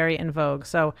have been very in vogue.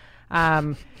 So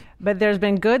but there's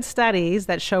been good studies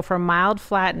that show for mild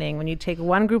flattening, when you take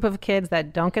one group of kids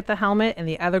that don't get the helmet and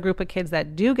the other group of kids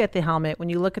that do get the helmet, when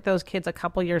you look at those kids a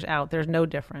couple years out, there's no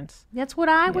difference. That's what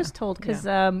I was told, because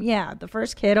the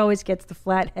first kid always gets the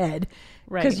flat head.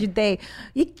 Right. Because you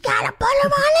gotta put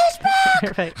him on his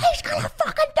back. Right. He's gonna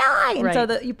fucking die. And so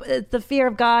it's the fear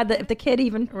of God that if the kid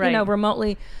even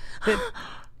remotely.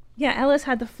 Yeah, Ellis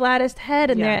had the flattest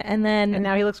head in there, and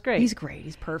now he looks great. He's great.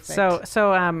 He's perfect.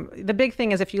 So the big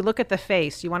thing is, if you look at the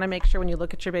face, you want to make sure when you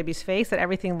look at your baby's face that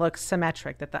everything looks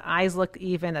symmetric, that the eyes look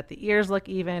even, that the ears look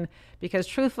even, because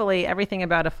truthfully, everything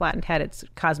about a flattened head, it's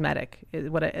cosmetic.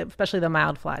 Especially the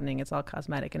mild flattening, it's all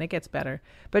cosmetic, and it gets better.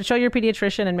 But show your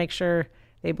pediatrician and make sure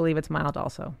they believe it's mild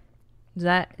also. Does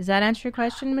that answer your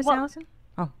question, Miss Allison?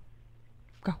 Oh,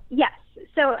 go. Yes.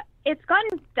 So it's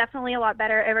gotten definitely a lot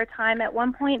better over time. At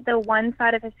one point, the one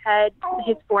side of his head,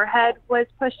 his forehead, was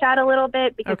pushed out a little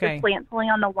bit because the slant's only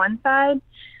on the one side.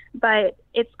 But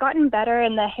it's gotten better,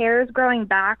 and the hair is growing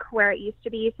back where it used to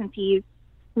be since he's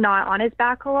not on his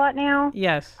back a lot now.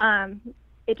 Yes.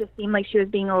 It just seemed like she was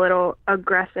being a little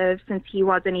aggressive since he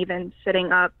wasn't even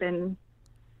sitting up and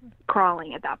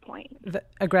crawling at that point.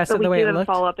 Aggressive so the way it looked? looked?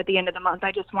 Follow up at the end of the month.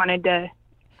 I just wanted to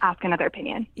ask another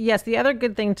opinion. Yes, the other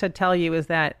good thing to tell you is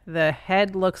that the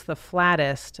head looks the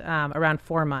flattest around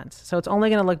 4 months. So it's only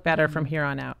going to look better from here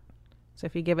on out. So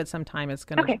if you give it some time, it's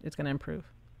going to improve.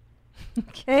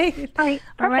 Okay. All right.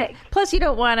 All right. Plus, you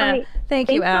don't want to. Right. Thank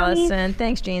you, Thanks, Allison. Mommy.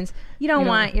 Thanks, Jeans. You don't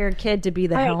want your kid to be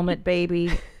the helmet baby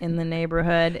in the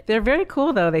neighborhood. They're very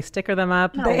cool, though. They sticker them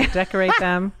up. No. They decorate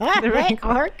them. They're very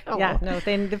cool. are cool. Yeah. No.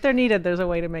 If they're needed, there's a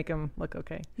way to make them look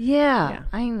okay. Yeah,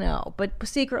 I know. But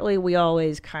secretly, we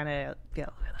always kind of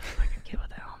go,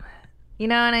 You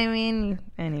know what I mean?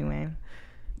 Anyway.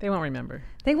 They won't remember.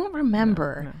 They won't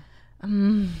remember.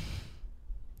 No.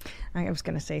 I was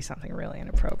going to say something really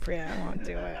inappropriate. I won't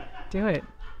do it. Do it.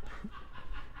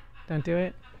 Don't do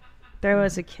it. There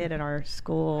was a kid at our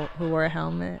school who wore a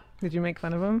helmet. Did you make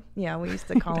fun of him? Yeah, we used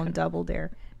to call him Double Dare.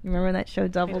 You remember that show,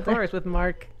 Double Dare? Of course, with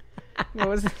Mark. What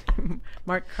was it?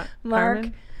 Mark. Mark.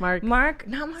 Not Mark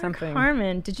something.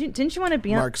 Harmon. Didn't you want to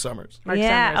be Mark Summers. Mark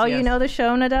yeah. Summers, You know the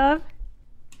show, Nadav?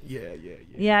 Yeah.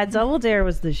 Yeah, Double Dare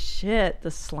was the shit.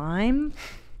 The slime.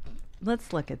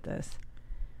 Let's look at this.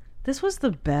 This was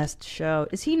the best show.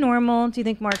 Is he normal? Do you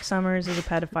think Mark Summers is a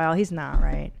pedophile? He's not,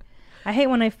 right? I hate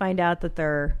when I find out that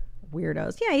they're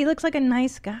weirdos. Yeah, he looks like a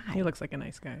nice guy. He looks like a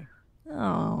nice guy.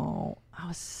 Oh, that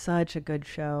was such a good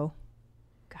show.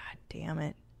 God damn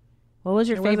it. What was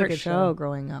your favorite show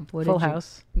growing up? Full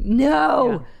House.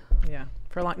 No. Yeah.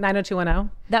 For a long 90210.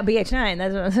 That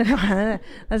BH9.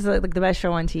 That's like the best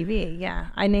show on TV. Yeah.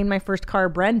 I named my first car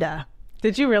Brenda.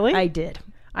 Did you really? I did.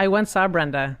 I once saw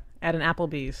Brenda at an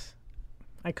Applebee's.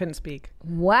 I couldn't speak.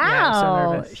 Wow. Yeah, I was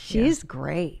so nervous. She's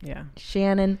great. Yeah.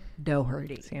 Shannon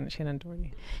Doherty. Shannon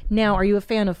Doherty. Now, are you a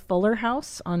fan of Fuller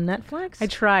House on Netflix? I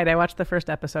tried. I watched the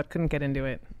first episode. Couldn't get into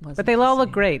it. But they all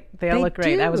look great. They all look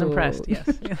great. I was impressed. Yes.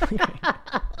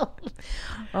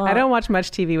 I don't watch much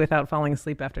TV without falling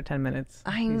asleep after 10 minutes.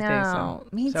 I these know.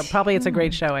 Days, so probably it's a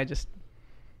great show. I just...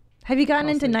 Have you gotten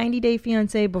into 90 Day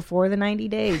Fiancé before the 90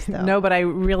 days, though? No, but I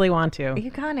really want to. You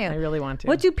got to. I really want to.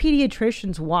 What do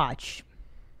pediatricians watch?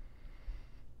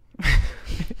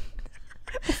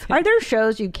 Are there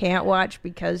shows you can't watch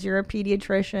because you're a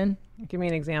pediatrician? Give me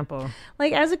an example.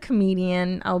 Like, as a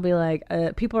comedian, I'll be like,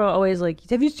 people are always like,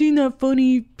 have you seen that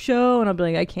funny show? And I'll be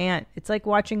like, I can't. It's like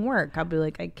watching work. I'll be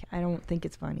like, I don't think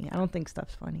it's funny. I don't think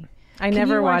stuff's funny. I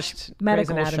never watched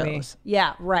medical Grey's Anatomy. shows.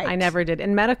 Yeah, right. I never did.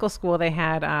 In medical school, they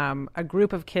had a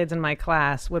group of kids in my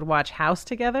class would watch House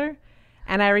together.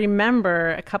 And I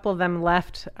remember a couple of them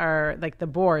left the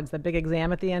boards, the big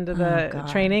exam at the end of the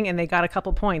training, and they got a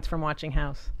couple points from watching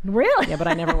House. Really? Yeah, but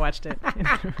I never watched it.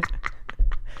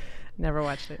 Never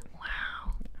watched it.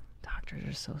 Wow. Doctors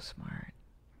are so smart.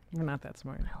 We're not that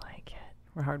smart. I like it.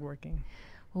 We're hardworking.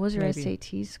 What was your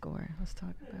SAT score? Let's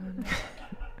talk about it.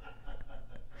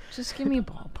 Just give me a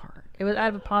ballpark. It was out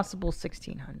of a possible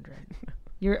 1,600.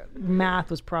 Your math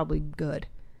was probably good.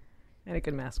 I had a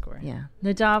good math score. Yeah.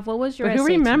 Nadav, what was your But who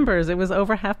SAT? remembers? It was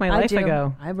over half my life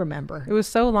ago. I remember. It was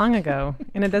so long ago,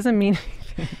 and it doesn't mean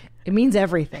anything. It means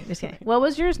everything. Just kidding. What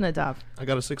was yours, Nadav? I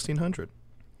got a 1,600.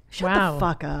 Shut the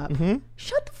fuck up. Mm-hmm.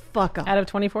 Shut the fuck up. Out of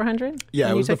 2,400?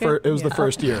 Yeah, it was the first. It was the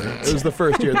first year. It was the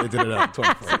first year they did it out of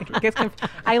 2,400.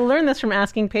 I learned this from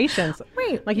asking patients.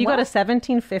 Wait, like you got a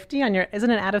 1,750 on your, isn't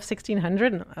it out of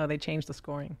 1,600? Oh, they changed the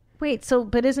scoring. Wait,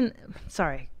 but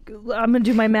sorry, I'm going to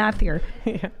do my math here.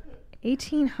 Yeah.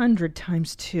 1,800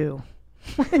 times 2.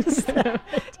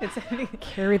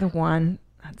 Carry the 1.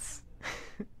 That's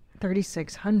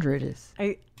 3,600 is.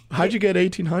 How'd you get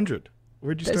 1,800?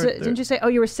 Where'd you start? Didn't you say? Oh,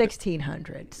 you were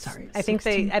 1,600. Sorry. I think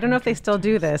I don't know if they still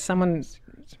do this. I'm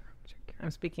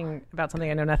speaking about something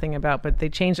I know nothing about, but they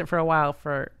changed it for a while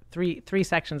for three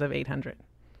sections of 800.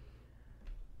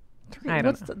 I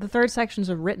don't know. The third section's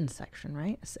a written section,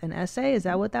 right? An essay? Is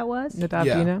that what that was? Nadav,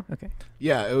 do you know? Okay.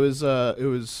 Yeah, it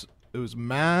was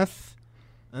math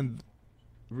and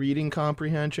reading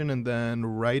comprehension and then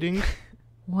writing.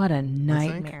 What a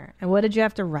nightmare. And what did you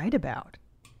have to write about?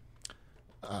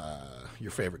 Your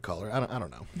favorite color. I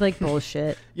don't know. Like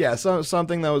bullshit. Yeah,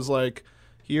 something that was like,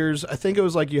 I think it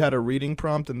was like you had a reading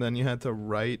prompt and then you had to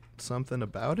write something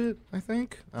about it, I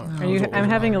think. I don't know. I'm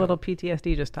having a little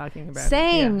PTSD just talking about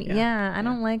Same. it. Yeah, I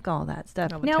don't like all that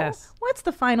stuff. All the now, tests. what's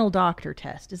the final doctor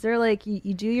test? Is there like,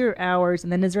 you do your hours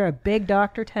and then is there a big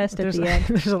doctor test at the end?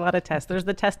 There's a lot of tests. There's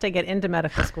the test to get into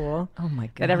medical school. Oh my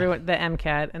God. The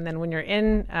MCAT. And then when you're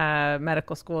in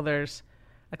medical school, there's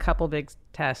a couple big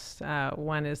tests.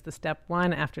 One is the step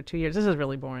 1 after 2 years. This is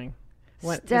really boring.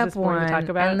 Step 1 to talk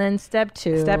about? and then step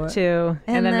 2. Step 2.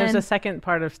 And then there's a second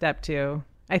part of step 2,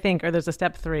 I think, or there's a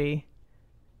step 3,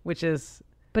 which is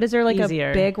But is there like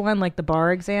easier. a big one, like the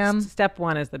bar exam? Step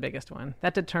 1 is the biggest one.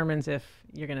 That determines if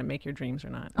you're going to make your dreams or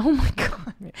not. Oh my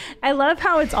God. Yeah. I love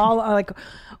how it's all like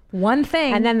one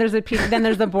thing. And then there's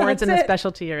the boards and the it.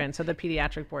 specialty you're in. So the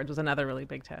pediatric boards was another really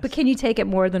big test. But can you take it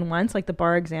more than once? Like the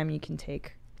bar exam you can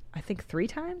take, I think 3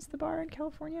 times the bar in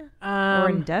California? Or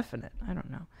indefinite. I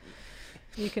don't know.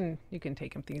 You can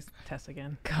take these tests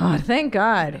again. God, thank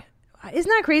God. Isn't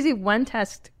that crazy? One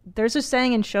test, there's a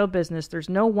saying in show business, there's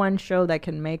no one show that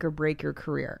can make or break your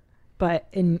career. But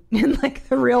in like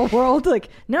the real world, like,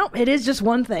 no, it is just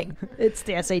one thing. It's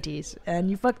the SATs. And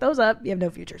you fuck those up, you have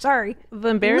no future. Sorry. The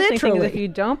embarrassing thing is if you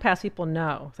don't pass, people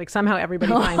know. It's like somehow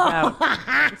everybody finds out.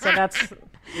 So that's...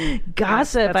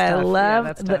 Gossip. That's I tough. love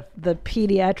Yeah, that's the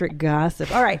pediatric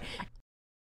gossip. All right.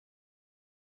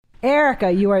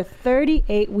 Erica, you are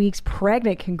 38 weeks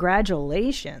pregnant.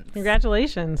 Congratulations.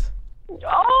 Congratulations.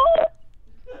 Oh,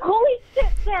 holy shit.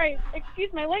 Sorry.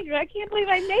 Excuse my language. I can't believe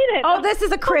I made it. Oh, this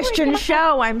is a Christian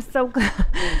show. I'm so glad.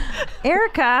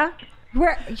 Erica,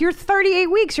 you're 38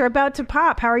 weeks. You're about to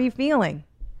pop. How are you feeling?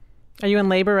 Are you in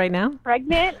labor right now?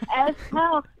 Pregnant as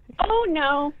hell. Oh,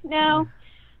 no.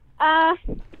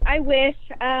 I wish.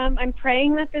 I'm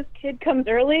praying that this kid comes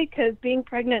early because being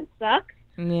pregnant sucks.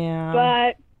 Yeah.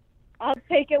 But I'll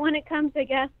take it when it comes, I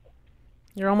guess.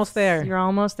 You're almost there. You're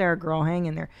almost there, girl. Hang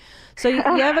in there. So you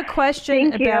have a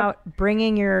question about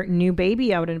bringing your new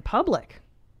baby out in public.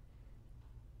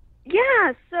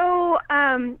 Yeah, so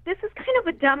this is kind of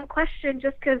a dumb question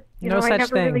just because, I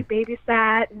never really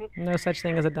babysat. And no such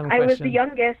thing as a dumb I question. was the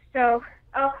youngest, so,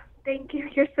 thank you.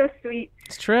 You're so sweet.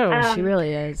 It's true. She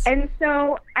really is. And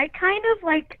so I kind of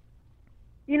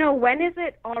when is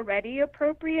it already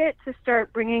appropriate to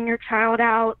start bringing your child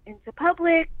out into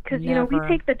public? Because, we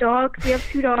take the dogs. We have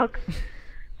 2 dogs.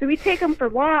 So we take them for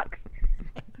walks.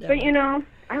 But,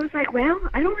 I was like, well,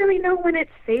 I don't really know when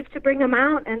it's safe to bring them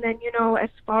out. And then, as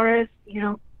far as,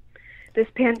 this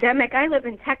pandemic, I live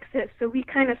in Texas. So we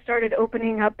kind of started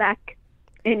opening up back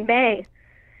in May.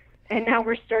 And now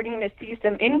we're starting to see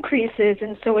some increases.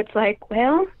 And so it's like,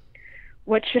 well,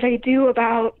 what should I do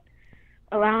about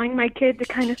allowing my kid to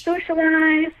kind of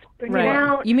socialize, bring it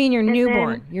out? You mean your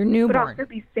newborn? Your newborn. But also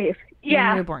be safe. Yeah.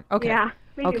 Your newborn. Okay. Yeah,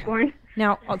 my newborn.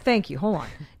 Now, thank you. Hold on.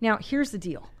 Now, here's the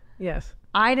deal. Yes.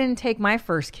 I didn't take my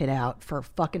first kid out for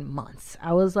fucking months.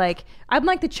 I'm like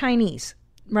the Chinese,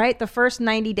 right? The first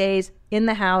 90 days in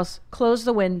the house, close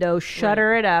the window,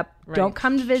 shutter it up. Right. Don't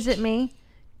come to visit me.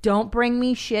 Don't bring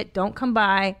me shit. Don't come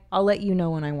by. I'll let you know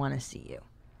when I want to see you.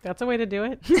 That's a way to do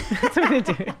it. That's a way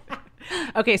to do it.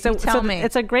 Okay, so tell me.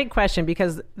 It's a great question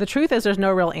because the truth is there's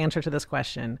no real answer to this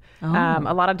question. Oh.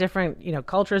 A lot of different,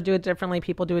 cultures do it differently.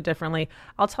 People do it differently.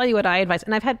 I'll tell you what I advise.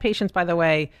 And I've had patients, by the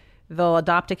way, they'll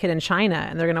adopt a kid in China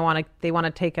and they're going to want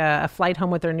to take a flight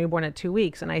home with their newborn at 2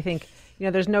 weeks. And I think,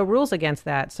 there's no rules against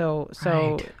that. So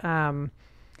a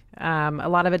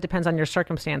lot of it depends on your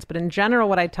circumstance. But in general,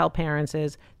 what I tell parents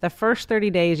is the first 30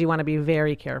 days, you want to be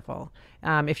very careful.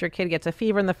 If your kid gets a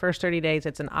fever in the first 30 days,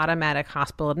 it's an automatic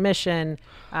hospital admission.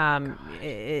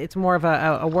 It's more of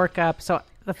a workup. So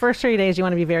the first 30 days, you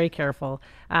want to be very careful.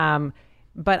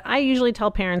 But I usually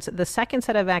tell parents the second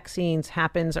set of vaccines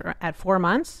happens at 4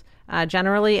 months.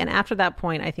 Generally, and after that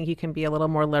point, I think you can be a little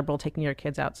more liberal taking your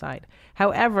kids outside.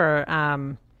 However,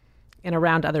 and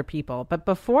around other people. But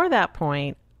before that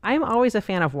point, I'm always a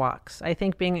fan of walks. I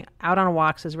think being out on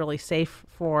walks is really safe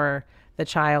for the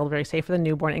child, very safe for the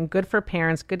newborn, and good for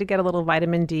parents, good to get a little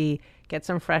vitamin D, get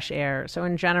some fresh air. So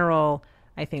in general,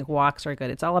 I think walks are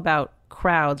good. It's all about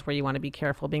crowds where you want to be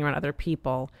careful, being around other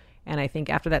people. And I think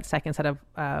after that second set of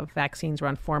vaccines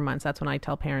around 4 months, that's when I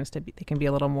tell parents they can be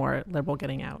a little more liberal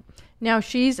getting out. Now,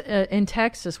 she's in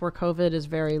Texas where COVID is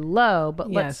very low,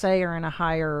 but let's say you're in a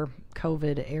higher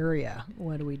COVID area.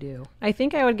 What do we do? I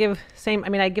think I would give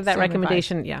I'd give that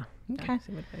recommendation. Advice. Yeah. Okay.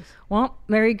 Same advice. Well,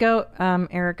 there you go,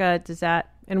 Erica. Does that...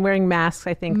 And wearing masks,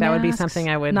 I think that would be something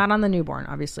I would... Not on the newborn,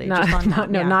 obviously. Not on the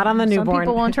newborn. Some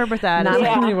people will interpret that. Not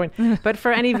on the newborn. But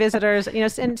for any visitors,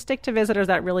 and stick to visitors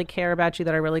that really care about you,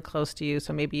 that are really close to you.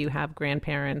 So maybe you have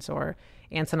grandparents or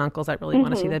aunts and uncles that really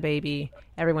want to see the baby.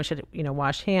 Everyone should,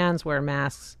 wash hands, wear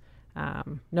masks.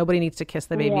 Nobody needs to kiss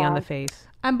the baby on the face.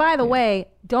 And by the way,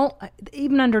 don't,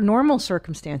 even under normal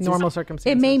circumstances,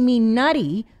 it made me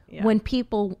nutty when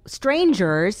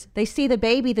strangers, they see the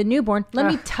baby, the newborn, let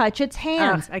me touch its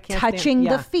hands, touching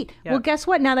the feet. Well, guess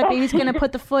what? Now that baby's going to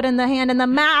put the foot in the hand in the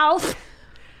mouth.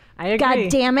 I agree. God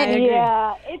damn it. I agree.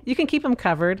 Yeah. You can keep them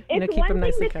covered. It's keep one them thing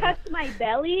nicely to covered. touch my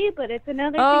belly, but it's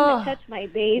another thing to touch my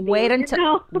baby. Wait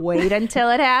until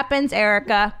it happens,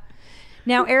 Erica.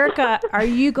 Now, Erica, are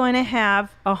you going to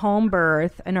have a home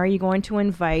birth, and are you going to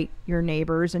invite your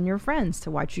neighbors and your friends to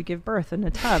watch you give birth in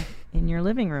a tub in your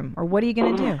living room? Or what are you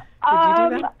going to do? Did you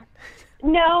do that?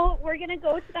 No, we're going to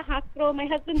go to the hospital. My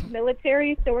husband's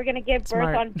military, so we're going to give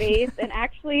birth on base. And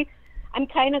actually, I'm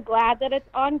kind of glad that it's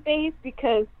on base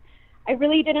because I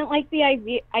really didn't like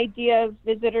the idea of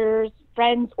visitors,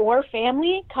 friends, or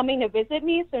family coming to visit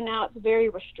me. So now it's very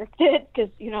restricted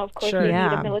because, of course, you need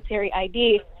a military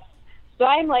ID. So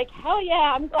I'm like, hell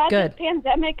yeah, I'm glad this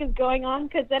pandemic is going on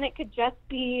because then it could just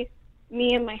be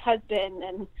me and my husband.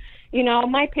 And, you know,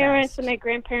 my parents and my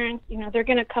grandparents, you know, they're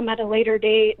going to come at a later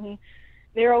date, and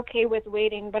they're okay with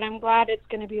waiting, but I'm glad it's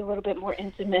going to be a little bit more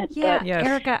intimate. Yeah, but,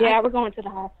 Erica. Yeah, we're going to the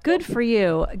hospital. Good for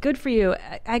you. Good for you.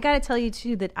 I got to tell you,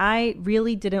 too, that I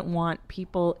really didn't want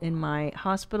people in my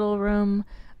hospital room.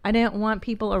 I didn't want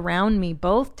people around me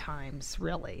both times,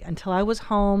 really, until I was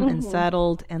home and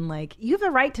settled. And, like, you have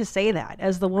the right to say that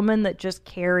as the woman that just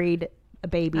carried a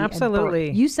baby.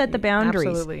 Absolutely. You set the boundaries.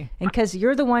 Absolutely. And because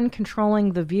you're the one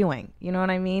controlling the viewing. You know what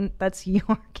I mean? That's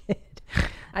your kid.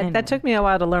 That took me a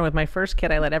while to learn. With my first kid,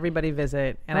 I let everybody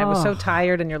visit, and I was so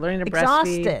tired, and you're learning to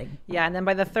breastfeed. Exhausting. Yeah, and then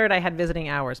by the third, I had visiting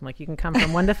hours. I'm like, you can come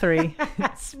from 1 to 3.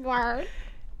 Smart.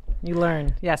 You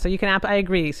learn. Yeah, so you can, I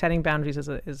agree, setting boundaries is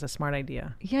a smart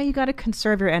idea. Yeah, you got to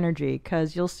conserve your energy,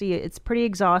 because you'll see it's pretty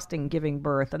exhausting giving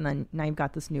birth, and then now you've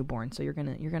got this newborn, so you're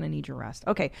gonna need your rest.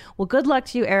 Okay, well, good luck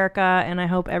to you, Erica, and I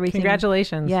hope everything.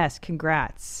 Congratulations. Yes,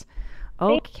 congrats.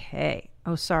 Okay.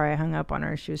 Oh, sorry, I hung up on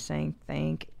her. She was saying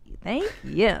thank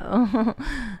you.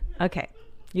 Okay.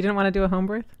 You didn't want to do a home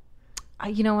birth?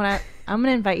 You know what? I'm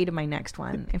going to invite you to my next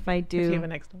one. If I do. If you have a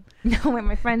next one. No,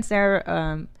 my friend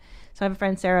Sarah. So I have a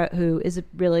friend Sarah who is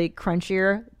really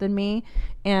crunchier than me,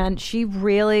 and she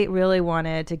really, really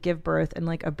wanted to give birth in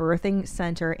like a birthing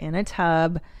center in a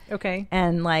tub. Okay.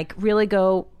 And like really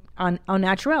go on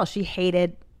natural. She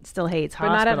still hates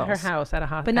hospitals. But not at her house, at a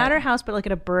hospital. But not her house, but like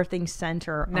at a birthing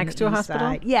center next to a hospital.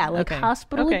 Side. Yeah, like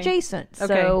hospital adjacent.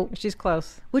 Okay, so she's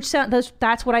close.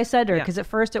 That's what I said to her, because at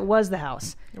first it was the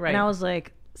house, right? And I was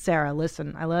like, Sarah,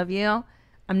 listen, I love you.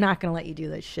 I'm not gonna let you do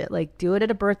this shit. Like, do it at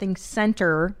a birthing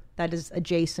center that is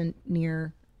adjacent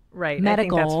near medical. I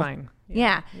think that's fine.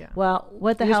 Yeah. Well,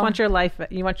 what the hell? You want your life.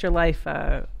 You want your life.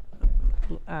 What's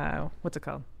it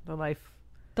called? The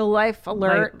life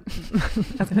alert. I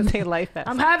was going to say life vest.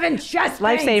 I'm having chest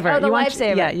pains. Lifesaver. Oh, the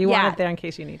lifesaver. Yeah, you want it there in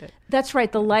case you need it. That's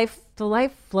right. The life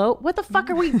float. What the fuck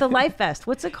are we? The life vest.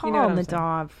 What's it called? The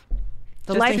dog.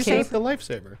 The lifesaver. The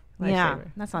lifesaver. Yeah,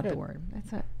 that's not the word.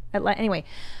 That's it. Anyway,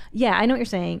 yeah, I know what you're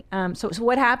saying. So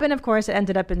what happened? Of course, it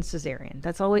ended up in cesarean.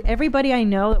 That's always everybody I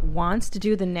know that wants to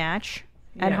do the natch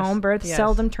at home birth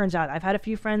seldom turns out. I've had a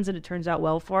few friends that it turns out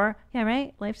well for. Yeah,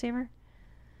 right. Lifesaver.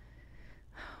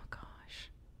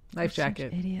 Life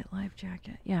jacket. Idiot life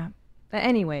jacket. Yeah. But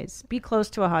anyways, be close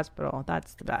to a hospital.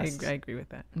 That's the best. I agree with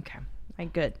that. Okay.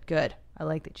 Good. I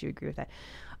like that you agree with that.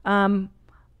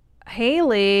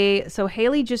 Haley. So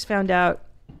Haley just found out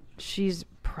she's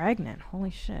pregnant. Holy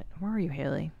shit. Where are you,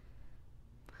 Haley?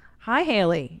 Hi,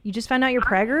 Haley. You just found out you're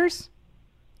preggers?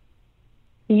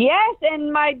 Yes,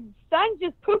 and my son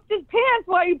just pooped his pants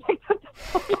while you picked up the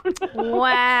phone.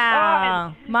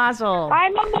 Wow. Mazel.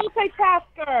 I'm a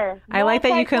multitasker. I like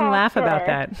that you can laugh about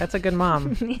that. That's a good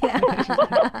mom.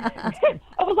 I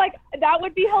was like, that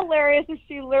would be hilarious if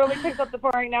she literally picks up the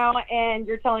phone right now and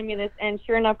you're telling me this, and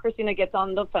sure enough, Christina gets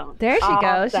on the phone. There she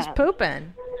goes. She's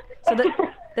pooping. So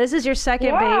this is your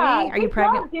second baby? Are you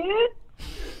pregnant? Job, dude.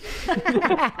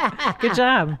 Good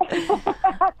job.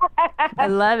 I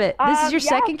love it. This is your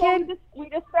second kid? We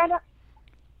just found out.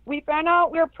 We found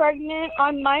out we were pregnant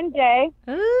on Monday.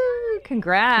 Ooh,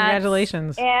 congrats.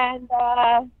 Congratulations. And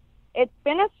it's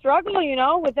been a struggle, you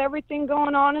know, with everything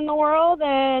going on in the world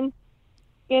and,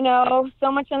 you know,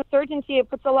 so much uncertainty. It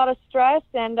puts a lot of stress.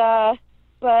 And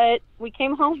but we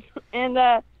came home and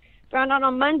found out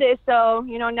on Monday. So,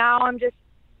 you know, now I'm just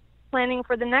planning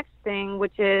for the next thing,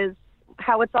 which is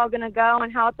how it's all going to go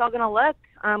and how it's all going to look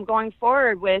going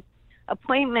forward with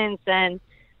appointments and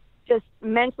just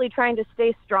mentally trying to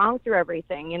stay strong through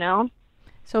everything, you know?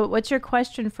 So what's your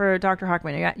question for Dr.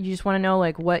 Hochman? You just want to know,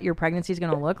 like, what your pregnancy is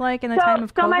going to look like in the time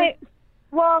of COVID?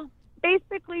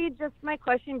 Basically, just my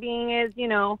question being is, you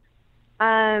know,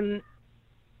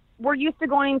 we're used to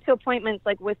going to appointments,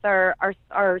 like, with our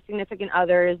significant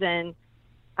others and,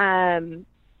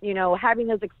 you know, having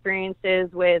those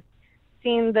experiences with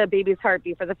seeing the baby's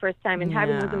heartbeat for the first time and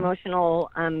having those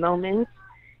emotional moments.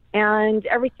 And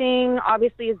everything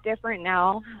obviously is different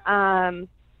now. And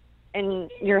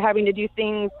you're having to do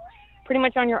things pretty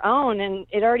much on your own. And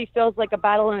it already feels like a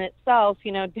battle in itself,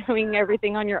 you know, doing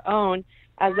everything on your own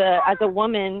as a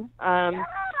woman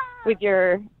with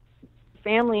your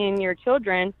family and your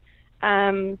children.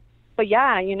 But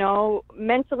yeah, you know,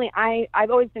 mentally,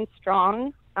 I've always been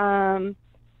strong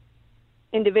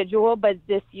individual, but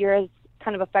this year has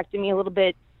kind of affected me a little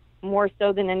bit more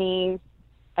so than any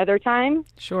other time.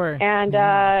 Sure.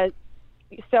 And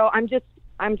so I'm just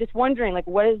wondering, like,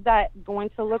 what is that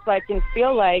going to look like and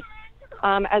feel like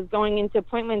as going into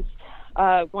appointments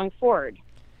going forward?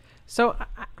 So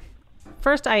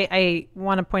first, I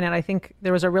want to point out, I think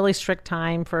there was a really strict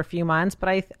time for a few months, but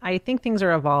I think things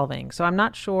are evolving. So I'm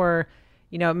not sure,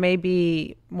 it may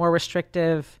be more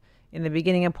restrictive in the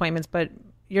beginning appointments, but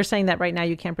you're saying that right now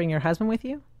you can't bring your husband with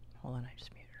you? Hold on, I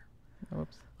just muted her.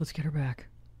 Oops. Let's get her back.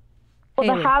 Well,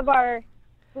 Haley. to have our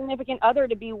significant other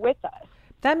to be with us.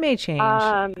 That may change.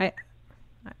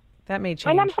 That may change.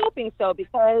 And I'm hoping so,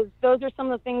 because those are some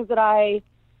of the things that I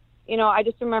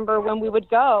just remember when we would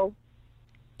go.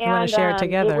 You want to share it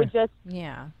together. It would just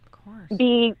of course.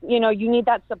 be, you need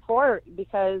that support,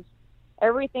 because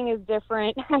everything is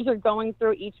different as you're going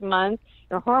through each month.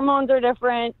 Your hormones are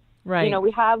different. Right.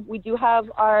 We do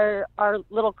have our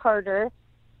little Carter,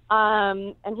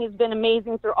 and he's been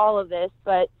amazing through all of this,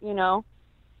 but,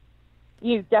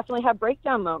 you definitely have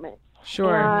breakdown moments.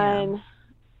 Sure. And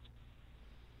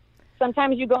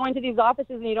sometimes you go into these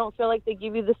offices and you don't feel like they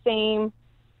give you the same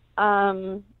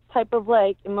type of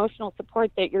like emotional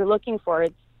support that you're looking for.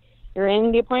 You're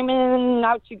in the appointment and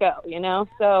out you go,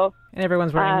 So and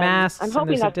everyone's wearing masks. I'm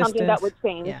hoping that's something that would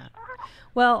change. Yeah.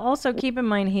 Well, also keep in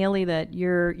mind, Haley, that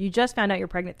you just found out you're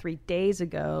pregnant 3 days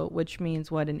ago, which means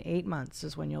in 8 months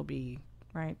is when you'll be,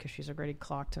 right? Because she's already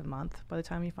clocked a month by the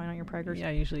time you find out you're pregnant. Yeah,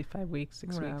 usually 5 weeks,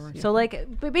 6 weeks. Yeah. So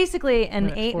but basically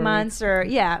in 8 months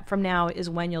weeks. from now is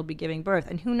when you'll be giving birth.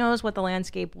 And who knows what the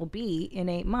landscape will be in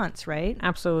 8 months, right?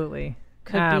 Absolutely.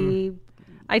 Could be.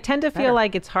 I tend to feel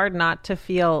like it's hard not to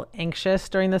feel anxious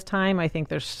during this time. I think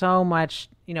there's so much,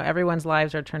 everyone's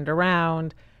lives are turned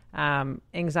around.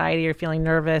 Anxiety or feeling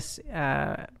nervous,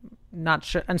 not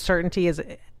sure. Uncertainty is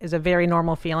a very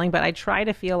normal feeling, but I try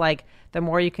to feel like the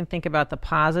more you can think about the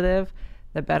positive,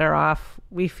 the better off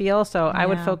we feel. So I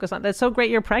would focus on that's so great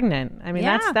you're pregnant. I mean,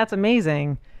 that's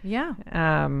amazing. Yeah.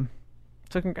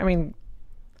 So I mean,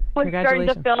 we're starting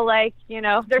to feel like,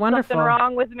 there's wonderful. Something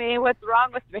wrong with me. What's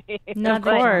wrong with me? Of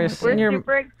course. We're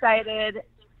super excited.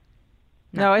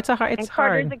 No, it's hard. And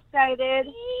Carter's excited.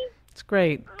 It's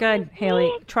great. Good,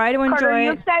 Haley. Try to enjoy Carter, are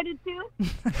you it. excited too?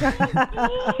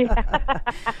 You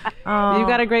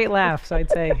got a great laugh, so I'd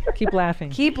say keep laughing.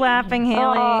 Keep laughing,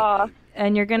 Haley,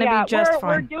 and you're going to be just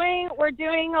fine. We're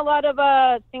doing a lot of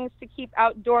things to keep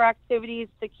outdoor activities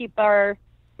to keep our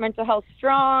mental health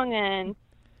strong, and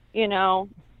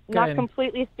not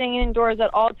completely staying indoors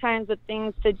at all times, but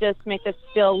things to just make us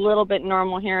feel a little bit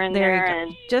normal here and there.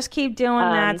 And just keep doing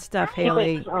that stuff,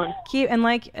 Haley.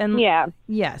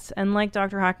 Yes, and like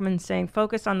Dr. Hochman saying,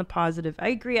 focus on the positive. I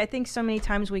agree. I think so many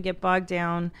times we get bogged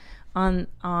down on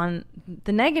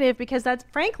the negative, because that's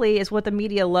frankly is what the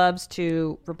media loves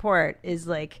to report. Is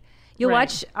like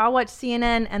I'll watch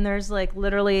CNN and there's like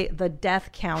literally the death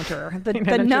counter, the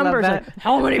numbers, like,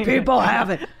 how many people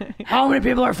have it? How many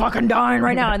people are fucking dying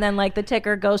right now? And then like the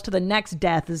ticker goes to the next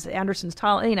death as Anderson's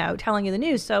telling you the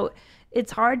news. So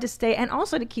it's hard to stay, and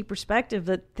also to keep perspective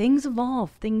that things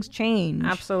evolve, things change.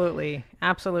 Absolutely.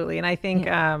 And I think,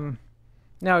 I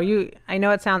know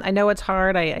it's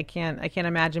hard. I can't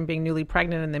imagine being newly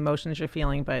pregnant and the emotions you're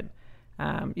feeling, but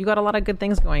you got a lot of good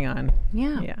things going on.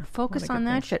 Yeah. Focus on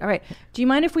that shit. All right. Do you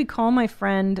mind if we call my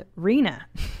friend Rena?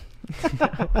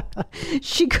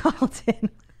 She called in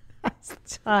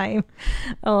last time.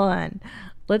 Hold on.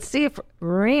 Let's see if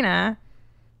Rena.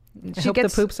 I hope the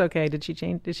poop's okay. Did she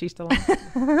change? Did she still?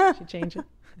 Did she change it?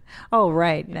 Oh,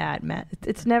 right. Yeah. That, Matt.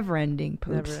 It's never ending.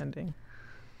 Poops. Never ending.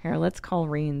 Here, let's call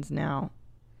Reens now.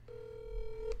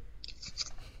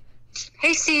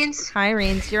 Hey, Scenes. Hi,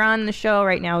 Reens. You're on the show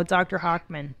right now with Dr.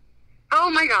 Hochman. Oh,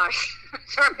 my gosh.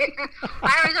 Sorry.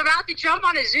 I was about to jump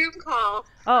on a Zoom call.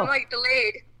 Oh. I'm,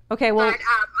 delayed. Okay, well. But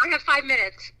I have 5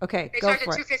 minutes. Okay, they go start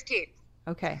for at 2:15.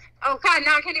 Okay. Oh, God,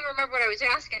 now I can't even remember what I was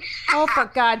asking. Oh, for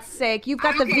God's sake. You've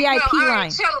got the VIP all line.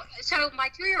 Right. So my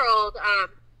 2-year-old, I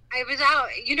was out,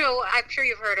 I'm sure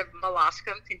you've heard of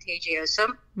molluscum contagiosum.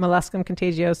 Molluscum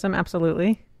contagiosum,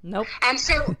 absolutely. Nope. And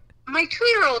so my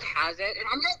 2-year-old has it, and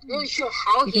I'm not really sure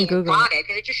how he got it,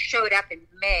 because it just showed up in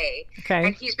May. Okay.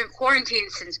 And he's been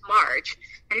quarantined since March,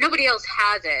 and nobody else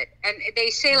has it. And they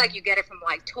say, you get it from,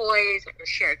 toys or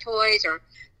share toys, or,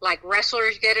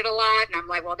 wrestlers get it a lot. And I'm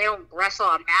like, well, they don't wrestle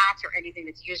on mats or anything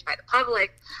that's used by the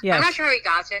public. Yes. I'm not sure how he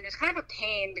got it. And it's kind of a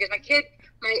pain, because my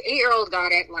 8-year-old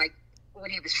got it, when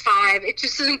he was 5. It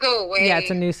just doesn't go away. Yeah, it's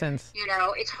a nuisance.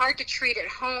 It's hard to treat at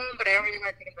home, but I don't really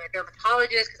want to think about a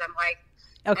dermatologist, because I'm like,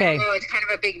 okay. It's kind of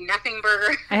a big nothing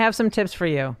burger. I have some tips for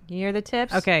you. You hear the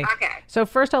tips? Okay. So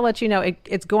first I'll let you know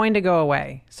it's going to go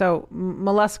away. So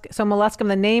molluscum,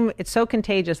 the name, it's so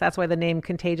contagious. That's why the name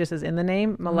contagious is in the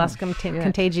name. Molluscum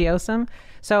contagiosum.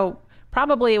 So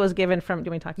probably it was given from, do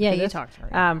you want me to talk to you? Yeah, you talked to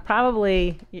her.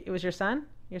 Probably it was your son?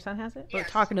 Your son has it? We're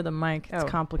talking to the mic. It's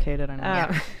complicated. I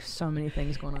know. So many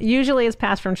things going on. Usually it's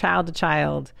passed from child to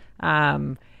child.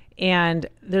 And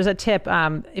there's a tip.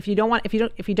 If you don't want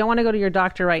to go to your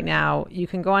doctor right now, you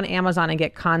can go on Amazon and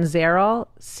get Conzerol,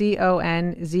 Conzerol.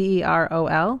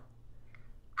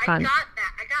 I got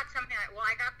that. I got something. Well,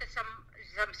 I got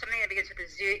something that begins with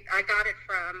a Z. I got it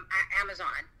from Amazon.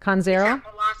 Conzerol?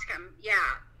 Molluscum. Yeah.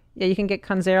 Yeah, you can get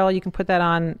Conzerol. You can put that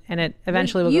on, and it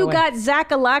eventually will go away. You got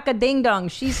Zakalaka Ding Dong.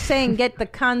 She's saying get the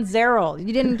Conzerol.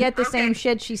 You didn't get the same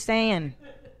shit she's saying.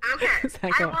 Okay.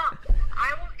 I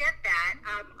will get that.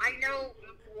 I know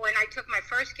when I took my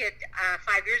first kid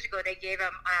 5 years ago, they gave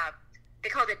him, they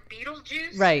called it beetle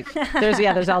juice. Right. There's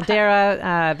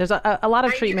Aldera. There's a lot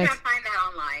of treatments. You can't find that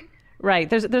online. Right.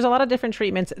 There's a lot of different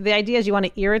treatments. The idea is you want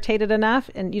to irritate it enough,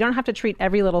 and you don't have to treat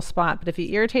every little spot, but if you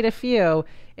irritate a few,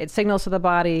 it signals to the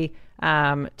body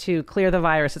to clear the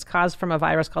virus. It's caused from a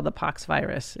virus called the pox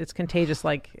virus. It's contagious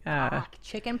like...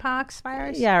 chicken pox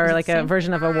virus? Yeah, or like a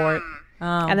version of a wart.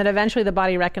 And then eventually the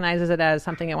body recognizes it as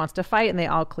something it wants to fight, and they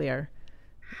all clear.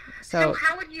 So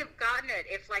how would you have gotten it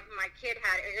if, like, my kid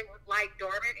had it lie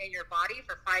dormant in your body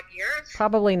for 5 years?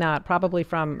 Probably not. Probably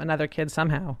from another kid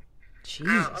somehow. Jeez.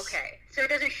 Oh, okay. So it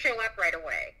doesn't show up right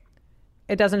away.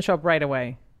 It doesn't show up right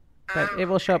away, but it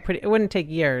will show up it wouldn't take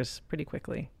years, pretty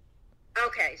quickly.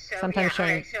 Okay, so sometimes all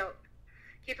right, so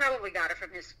he probably got it from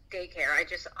his daycare. I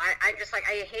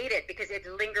hate it because it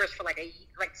lingers for like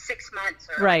 6 months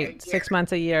or right, a year. 6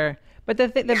 months, a year. But the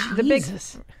big,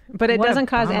 but it doesn't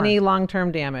cause any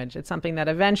long-term damage. It's something that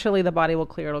eventually the body will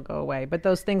clear. It'll go away. But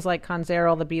those things like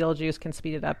Conzerol, the beetle juice, can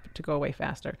speed it up to go away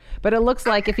faster. But it looks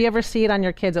like, if you ever see it on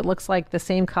your kids, it looks like the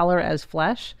same color as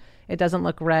flesh. It doesn't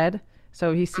look red.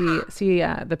 So you see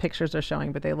the pictures are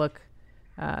showing, but they look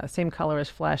same color as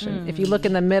flesh. And if you look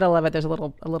in the middle of it, there's a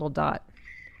little dot.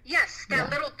 Yes,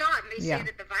 that little dot. And they say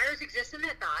that the virus exists in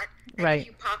that dot. And right. if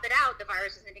you pop it out, the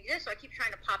virus doesn't exist. So I keep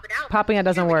trying to pop it out. Popping it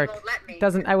doesn't work.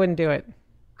 I wouldn't do it.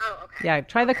 Oh, okay. Yeah,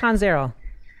 try the Conzerol.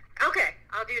 Okay,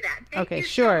 I'll do that. Thank you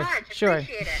sure, so much. sure.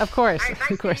 Appreciate it. Of course, All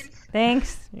right, of course.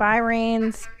 Thanks. Bye,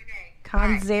 Rains.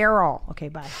 Conzerol. Okay,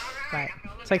 bye. Bye.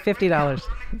 It's like $50.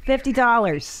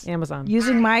 $50. Amazon.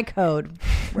 Using my code,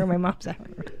 where my mom's at,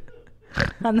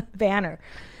 on the banner.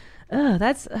 Oh,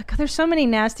 there's so many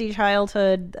nasty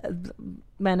childhood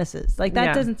menaces. Like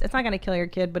that doesn't. It's not going to kill your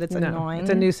kid, but it's annoying. It's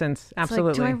a nuisance.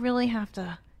 Absolutely. It's like, do I really have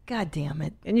to? God damn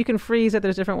it! And you can freeze it.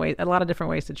 There's a lot of different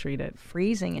ways to treat it.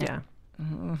 Freezing it.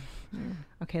 Yeah.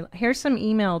 Okay. Here's some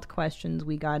emailed questions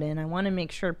we got in. I want to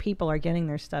make sure people are getting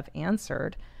their stuff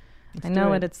answered. I know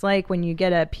what it's like when you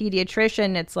get a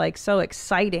pediatrician. It's like so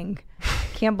exciting.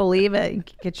 Can't believe it. You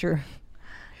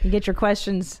get your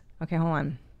questions. Okay, hold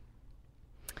on.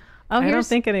 Oh, I don't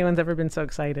think anyone's ever been so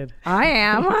excited. I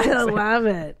am. I love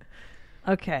it.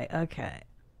 Okay. I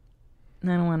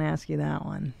don't want to ask you that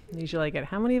one. Usually I get,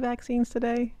 how many vaccines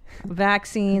today?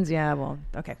 Vaccines, yeah, well,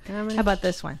 okay. How about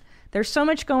this one? There's so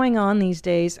much going on these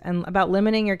days and about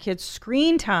limiting your kids'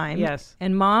 screen time. Yes.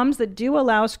 And moms that do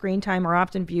allow screen time are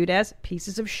often viewed as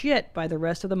pieces of shit by the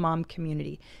rest of the mom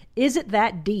community. Is it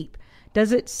that deep?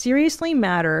 Does it seriously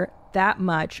matter that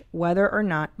much whether or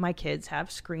not my kids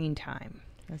have screen time?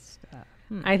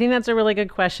 I think that's a really good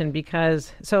question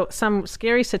because some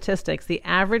scary statistics. The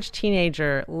average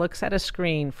teenager looks at a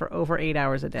screen for over 8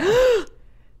 hours a day.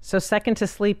 So second to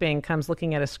sleeping comes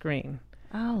looking at a screen.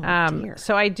 Oh, dear.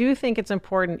 So I do think it's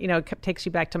important, it takes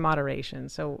you back to moderation.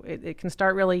 So it can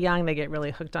start really young. They get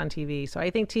really hooked on TV. So I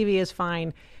think TV is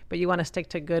fine, but you want to stick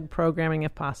to good programming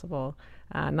if possible,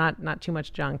 not too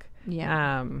much junk.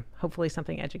 Yeah. Hopefully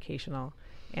something educational.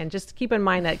 And just keep in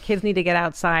mind that kids need to get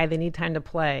outside. They need time to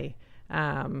play.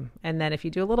 And then if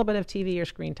you do a little bit of TV or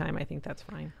screen time, I think that's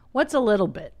fine. What's a little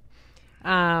bit?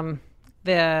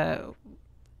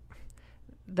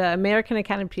 The American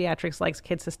Academy of Pediatrics likes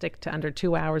kids to stick to under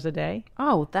 2 hours a day.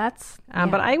 Oh, that's...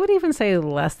 But I would even say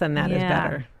less than that is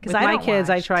better. Because my kids,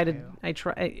 I try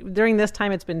during this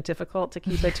time. It's been difficult to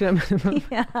keep it to a minimum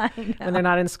when they're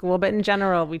not in school. But in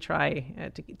general, we try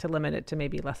to limit it to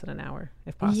maybe less than an hour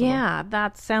if possible. Yeah,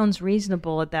 that sounds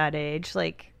reasonable at that age.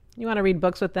 Like you want to read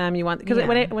books with them. You want because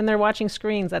when they're watching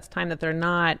screens, that's time that they're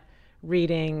not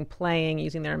reading, playing,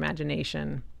 using their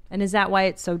imagination. And is that why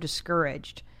it's so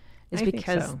discouraged? Is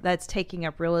because that's taking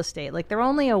up real estate. Like they're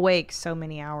only awake so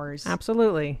many hours.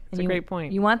 Absolutely. It's a great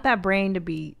point. You want that brain to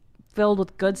be filled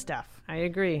with good stuff. I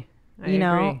agree.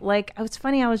 Like it's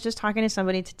funny. I was just talking to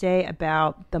somebody today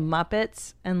about the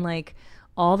Muppets and like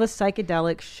all the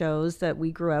psychedelic shows that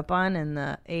we grew up on in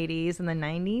the 80s and the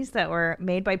 90s that were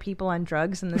made by people on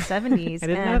drugs in the 70s. I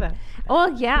didn't know that. Oh,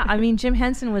 yeah. I mean, Jim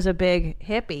Henson was a big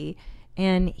hippie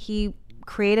and he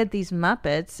created these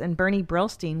Muppets, and Bernie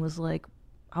Brillstein was like,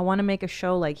 I want to make a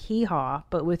show like Hee Haw,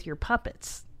 but with your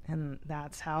puppets. And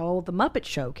that's how the Muppet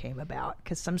Show came about,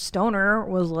 because some stoner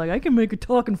was like, I can make a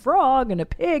talking frog and a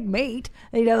pig mate,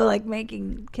 like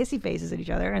making kissy faces at each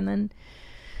other. And then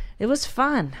it was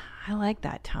fun. I like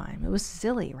that time. It was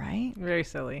silly, right? Very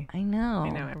silly. I know.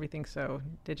 Everything's so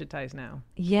digitized now.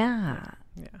 Yeah.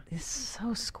 It's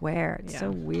so square. It's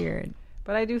so weird.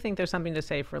 But I do think there's something to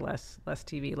say for less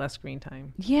TV, less screen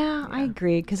time. Yeah, I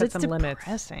agree, because it's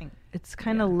depressing. Limits. It's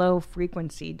kind of low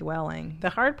frequency dwelling. The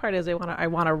hard part is I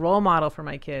want a role model for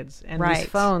my kids, and these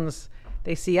phones,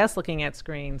 they see us looking at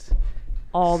screens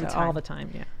all the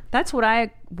time. Yeah. That's what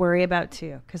I worry about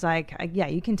too, because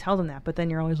you can tell them that, but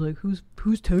then you're always like, who's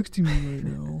texting me right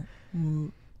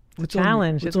now? It's a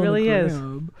challenge. It really is.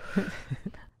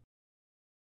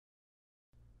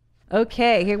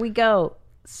 Okay, here we go.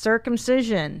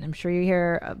 Circumcision. I'm sure you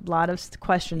hear a lot of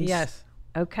questions. Yes.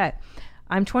 Okay.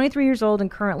 I'm 23 years old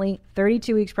and currently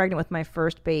 32 weeks pregnant with my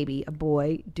first baby, a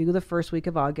boy, due the first week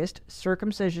of August.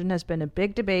 Circumcision has been a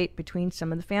big debate between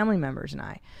some of the family members and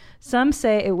I. Some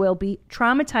say it will be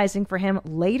traumatizing for him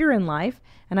later in life,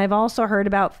 and I've also heard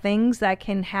about things that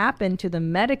can happen to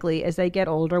them medically as they get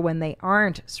older when they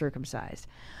aren't circumcised.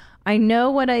 I know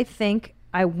what I think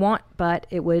I want, but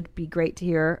it would be great to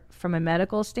hear from a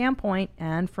medical standpoint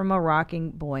and from a rocking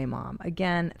boy mom.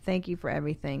 Again, thank you for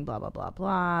everything, blah, blah, blah,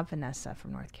 blah. Vanessa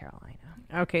from North Carolina.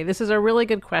 Okay, this is a really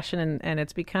good question, and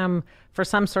it's become, for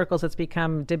some circles, it's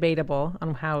become debatable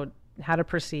on how to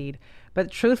proceed. But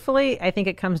truthfully, I think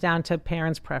it comes down to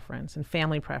parents' preference and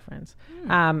family preference.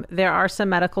 There are some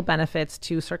medical benefits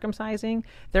to circumcising.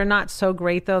 They're not so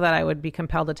great, though, that I would be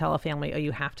compelled to tell a family, oh,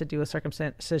 you have to do a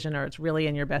circumcision or it's really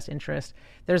in your best interest.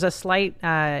 There's a slight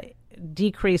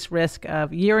decreased risk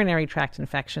of urinary tract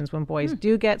infections when boys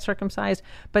do get circumcised,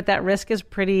 but that risk is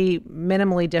pretty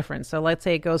minimally different. So let's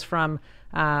say it goes from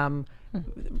 1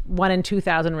 in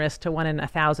 2,000 risk to 1 in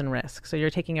 1,000 risk. So you're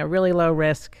taking a really low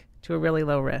risk to a really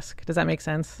low risk. Does that make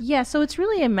sense? Yeah, so it's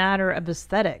really a matter of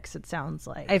aesthetics, it sounds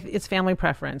like. It's family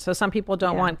preference. So some people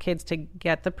don't want kids to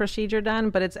get the procedure done,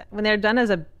 but it's when they're done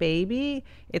as a baby,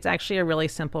 it's actually a really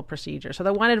simple procedure. So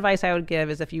the one advice I would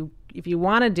give is if you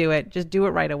want to do it, just do it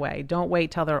right away. Don't wait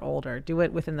till they're older. Do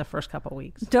it within the first couple of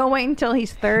weeks. Don't wait until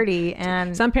he's 30.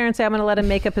 And some parents say, I'm going to let him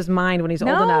make up his mind when he's old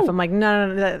enough. I'm like,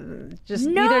 no, just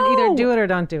either do it or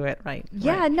don't do it. Right.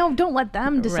 Yeah, no, don't let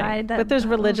them decide right. that. But there's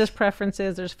religious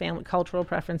preferences, there's family cultural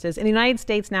preferences. In the United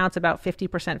States now it's about 50%,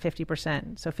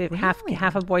 50%. So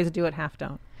half of boys do it, half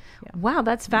don't. Yeah. Wow,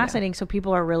 that's fascinating. So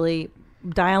people are really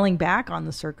dialing back on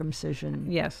the circumcision.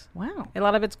 Yes. Wow. A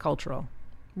lot of it's cultural.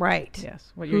 Right.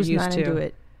 Yes. What you're Who's used not to. into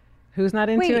it? Who's not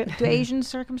into it? Do Asians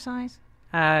circumcise?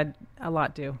 A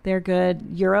lot do. They're good.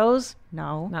 Euros?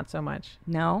 No. Not so much.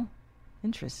 No?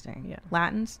 Interesting. Yeah.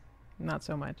 Latins? Not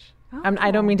so much. Oh.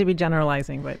 I don't mean to be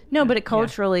generalizing, but no, but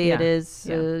culturally it is.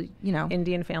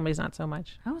 Indian families not so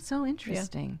much. Oh, it's so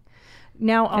interesting. Yeah.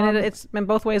 Now, and it's and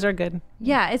both ways are good.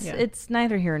 Yeah, it's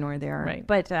neither here nor there. Right.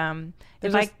 But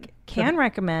if I can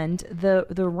recommend the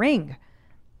ring,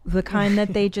 the kind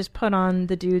that they just put on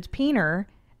the dude's peener,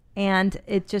 and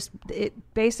it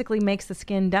basically makes the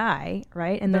skin die,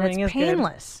 right? And then it's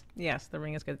painless. Good. Yes, the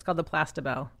ring is good. It's called the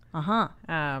Plastabel. Uh-huh.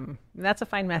 That's a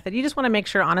fine method. You just want to make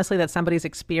sure, honestly, that somebody's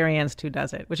experienced who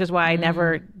does it, which is why I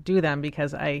never do them,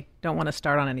 because I don't want to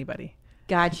start on anybody.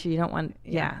 Gotcha. You don't want...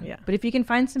 Yeah. But if you can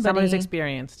find someone who's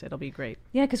experienced, it'll be great.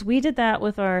 Yeah, because we did that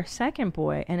with our second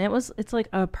boy, and it's like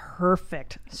a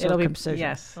perfect circumcision.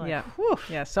 Yes. Like, yeah.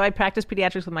 Yeah. So I practice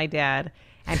pediatrics with my dad,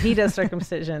 and he does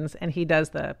circumcisions, and he does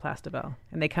the Plastabel,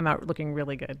 and they come out looking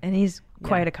really good. And he's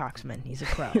quite a coxman. He's a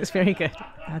pro. He's very good.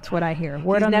 That's what I hear.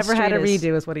 He's never had a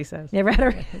redo, is what he says. Never had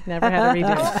a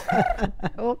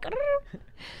redo.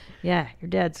 Yeah, your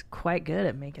dad's quite good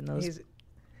at making those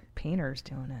painters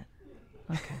doing it.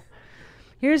 Okay.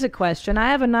 Here's a question. I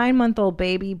have a 9-month-old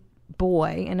baby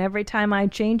boy, and every time I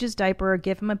change his diaper or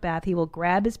give him a bath, he will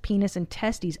grab his penis and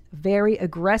testes very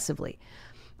aggressively.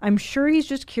 I'm sure he's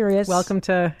just curious. Welcome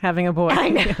to having a boy. I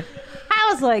know. I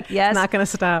was like, yes. It's not going to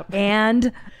stop.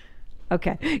 And,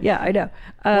 okay. Yeah, I know.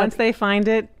 Once they find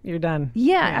it, you're done.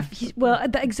 Yeah.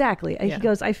 Exactly. He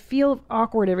goes, I feel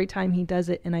awkward every time he does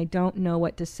it, and I don't know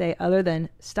what to say other than,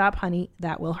 stop, honey,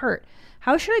 that will hurt.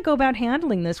 How should I go about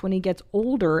handling this when he gets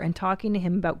older and talking to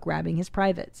him about grabbing his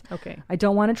privates? Okay. I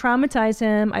don't want to traumatize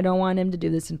him. I don't want him to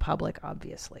do this in public,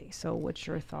 obviously. So what's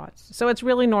your thoughts? So it's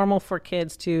really normal for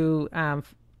kids to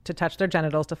touch their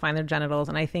genitals, to find their genitals.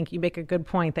 And I think you make a good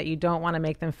point that you don't want to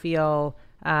make them feel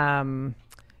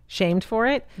shamed for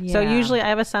it. So Yeah. usually I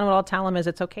have a son, what I'll tell him is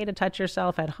it's okay to touch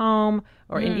yourself at home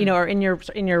or in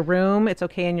your room. It's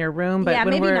okay in your room. But yeah,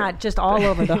 when maybe we're, not just all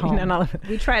over the home. not all over.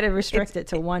 We try to restrict it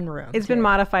to one room. It's been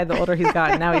modified the older he's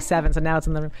gotten. Now he's 7, so now it's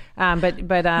in the room. But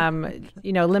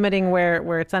limiting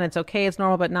where it's done. It's okay. It's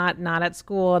normal, but not at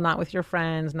school, not with your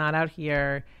friends, not out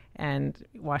here. And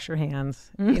wash your hands.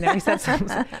 He said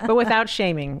something, but without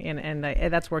shaming, and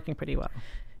that's working pretty well.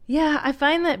 Yeah, I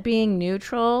find that being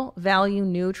neutral, value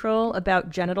neutral about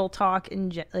genital talk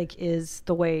is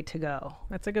the way to go.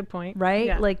 That's a good point. Right?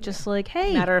 Yeah.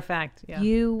 Hey, matter of fact, yeah.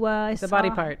 It's a body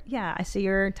part. Yeah, I see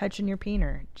you're touching your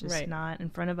peener, just Right. not in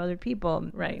front of other people.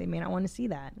 Right. They may not want to see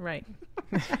that. Right.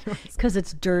 Because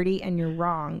it's dirty and you're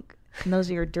wrong. And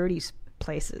those are your dirty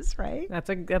places, right? That's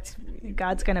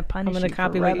God's going to punish you. I'm going to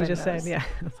copy for what you rubbing just those. said.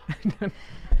 Yeah.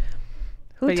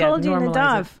 Who told you, normalize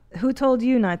Nadav? Who told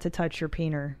you not to touch your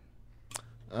peener?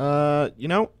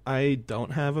 I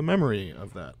don't have a memory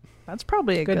of that. That's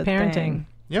probably a good parenting. thing.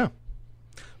 Yeah.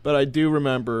 But I do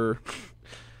remember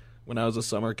when I was a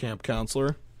summer camp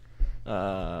counselor,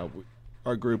 our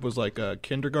group was like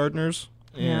kindergartners,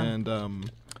 and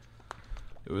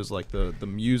it was like the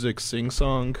music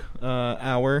sing-song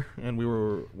hour, and we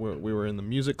were in the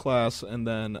music class, and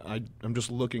then I'm just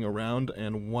looking around,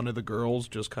 and one of the girls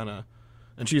just kind of,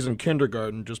 and she's in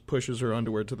kindergarten, just pushes her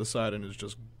underwear to the side and is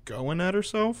just going at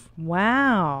herself.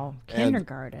 Wow. And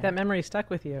Kindergarten. That memory stuck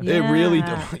with you. It really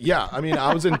did. Yeah. I mean,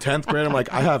 I was in 10th grade. I'm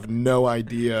like, I have no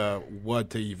idea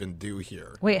what to even do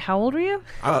here. Wait, how old were you?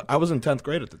 I was in 10th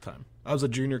grade at the time. I was a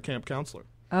junior camp counselor.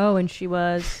 Oh, and she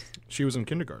was? She was in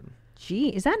kindergarten. Gee,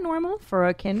 is that normal for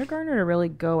a kindergartner to really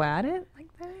go at it like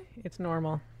that? It's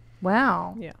normal.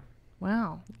 Wow. Yeah.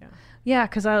 Wow. Yeah. Yeah,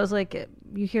 because I was like,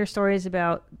 you hear stories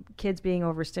about kids being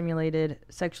overstimulated,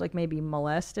 sexually, like maybe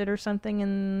molested or something,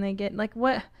 and they get like,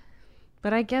 what?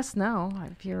 But I guess no.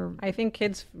 I think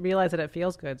kids realize that it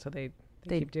feels good, so they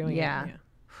keep doing it. Yeah.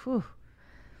 Whew.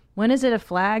 When is it a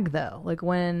flag, though? Like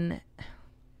when...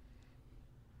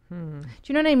 Do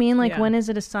you know what I mean? Like when is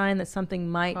it a sign that something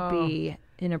might be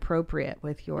inappropriate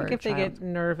with your if child? they get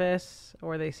nervous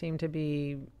or they seem to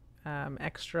be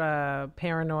extra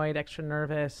paranoid, extra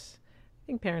nervous, I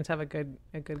think parents have a good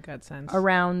gut sense.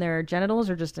 Around their genitals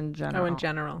or just in general? Oh, in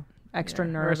general. Extra Or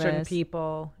nervous. certain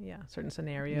people, certain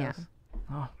scenarios. Yeah.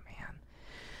 Oh, man.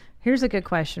 Here's a good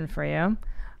question for you.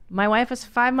 My wife is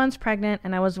 5 months pregnant,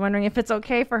 and I was wondering if it's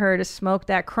okay for her to smoke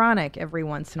that chronic every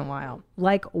once in a while,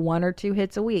 like 1 or 2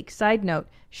 hits a week. Side note,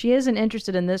 she isn't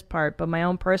interested in this part, but my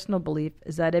own personal belief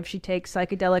is that if she takes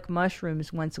psychedelic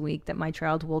mushrooms once a week, that my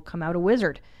child will come out a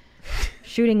wizard,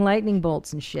 shooting lightning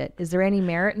bolts and shit. Is there any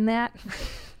merit in that?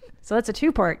 So that's a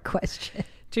 2-part question.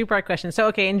 2-part question. So,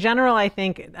 okay, in general, I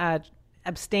think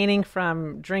abstaining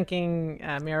from drinking,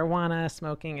 marijuana,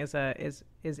 smoking is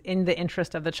in the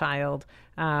interest of the child.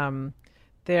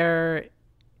 There's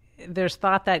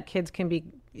thought that kids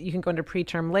you can go into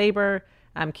preterm labor.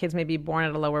 Kids may be born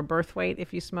at a lower birth weight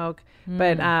if you smoke,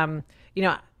 but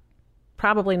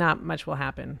probably not much will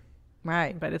happen.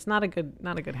 Right. But it's not a good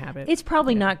habit. It's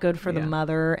probably not good for the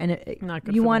mother, and not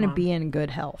good you for the want to mom. be in good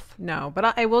health. No,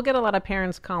 but I will get a lot of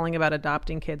parents calling about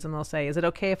adopting kids, and they'll say, is it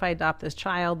okay if I adopt this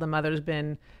child? The mother's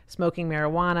been smoking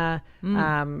marijuana.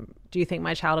 Do you think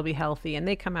my child will be healthy? And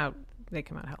they come out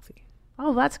healthy.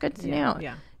 Oh, that's good to know.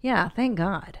 Yeah. Yeah, thank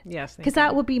God. Yes. Because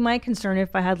that would be my concern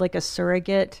if I had like a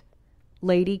surrogate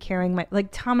lady carrying like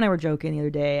Tom and I were joking the other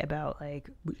day about like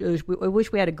I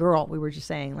wish we had a girl. We were just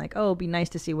saying like, oh, it'd be nice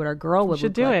to see what our girl would should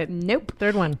look do like. it. Nope.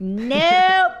 Third one.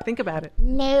 Nope. Think about it.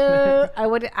 No.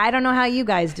 I don't know how you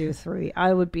guys do 3.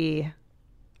 I would be.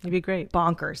 You'd be great.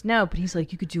 Bonkers. No, but he's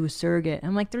like, you could do a surrogate.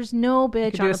 I'm like, there's no bitch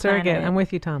You could on do the a surrogate. planet. I'm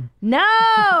with you, Tom.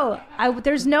 No,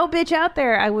 there's no bitch out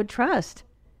there I would trust.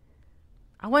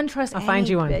 I wouldn't trust I'll any find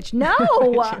you one. bitch. No,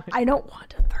 I don't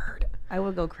want a third. I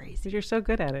would go crazy. But you're so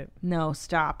good at it. No,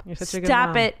 stop. You're such a good Stop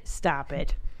mom. it. Stop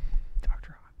it.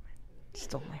 Dr. Hochman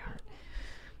stole my heart.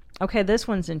 Okay, this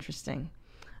one's interesting.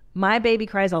 My baby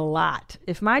cries a lot.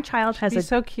 If my child has She's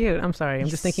so cute. I'm sorry. I'm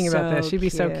just thinking about this. She'd be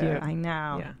so cute. I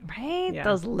know. Yeah. Right? Yeah.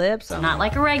 Those lips. Not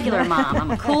like a regular mom.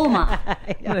 I'm a cool mom. I'm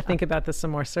going to think about this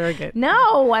some more. Surrogate.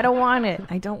 No, I don't want it.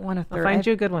 I don't want a third. I'll find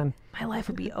you a good one. My life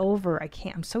would be over. I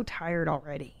can't. I'm so tired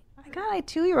already. I got a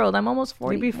 2-year-old. I'm almost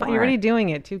 40. You'd be fine. You're already doing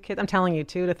it. 2 kids. I'm telling you,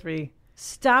 2 to 3.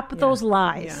 Stop with those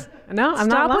lies. Yeah. No, I'm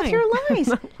Stop not lying. with your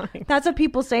lies. I'm not lying. That's what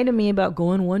people say to me about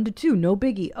going 1 to 2. No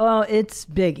biggie. Oh, it's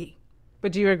biggie.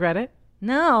 But do you regret it?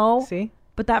 No. See?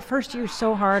 But that first year's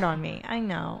so hard on me. I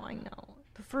know.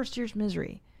 The first year's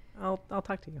misery. I'll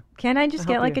talk to you. Can I just I'll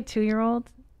get help like you. a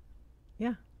 2-year-old?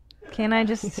 Yeah. Can't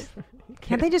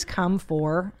they just come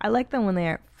 4? I like them when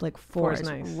they're like 4 is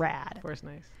nice. Rad. 4 is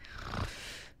nice.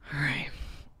 All right.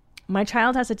 My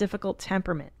child has a difficult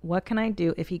temperament. What can I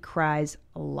do if he cries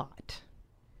a lot?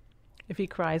 If he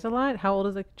cries a lot, how old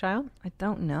is the child? I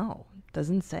don't know.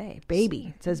 Doesn't say.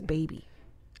 Baby. It says baby.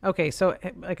 Okay, so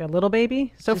like a little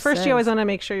baby. So Just first, you always says. want to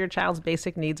make sure your child's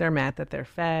basic needs are met, that they're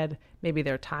fed, maybe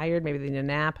they're tired, maybe they need a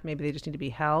nap, maybe they just need to be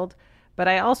held. But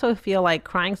I also feel like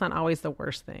crying's not always the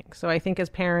worst thing. So I think as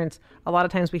parents, a lot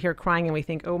of times we hear crying and we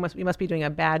think, oh, we must be doing a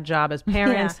bad job as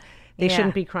parents. Yeah. They Yeah.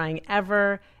 shouldn't be crying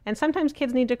ever. And sometimes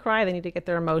kids need to cry. They need to get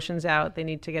their emotions out. They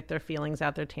need to get their feelings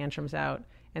out, their tantrums out.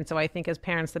 And so I think as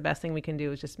parents, the best thing we can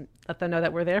do is just let them know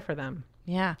that we're there for them.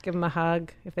 Yeah. Give them a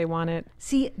hug if they want it.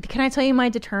 See, can I tell you my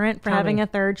deterrent for Tell having me. a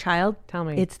third child? Tell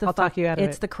me. It's the I'll talk you out of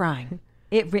It's it. the crying.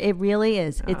 It really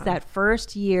is. It's that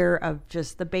first year of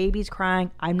just the baby's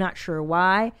crying. I'm not sure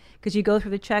why, because you go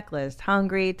through the checklist: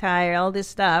 hungry, tired, all this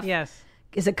stuff. Yes.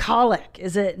 Is it colic?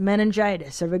 Is it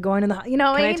meningitis? Are we going to the? You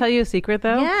know? Can I tell you a secret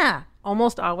though? Yeah.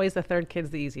 Almost always the third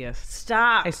kid's the easiest.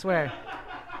 Stop. I swear.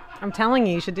 I'm telling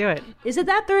you should do it. Is it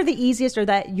that they're the easiest, or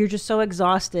that you're just so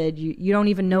exhausted you don't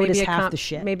even notice Maybe a half the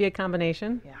shit? Maybe a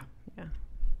combination. Yeah.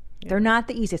 They're not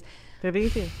the easiest. They're the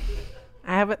easiest.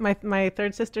 I have it. My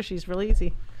third sister. She's really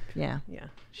easy. Yeah. Yeah.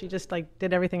 She just like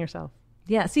did everything herself.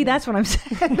 Yeah, see, that's what I'm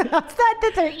saying. It's not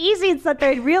that they're easy, it's that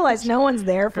they realize no one's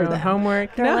there for Her them.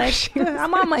 homework. They're No, like, she was-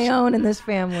 I'm on my own in this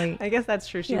family. I guess that's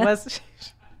true. She Yeah. was.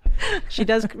 She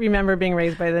does remember being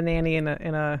raised by the nanny in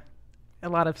a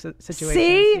lot of situations.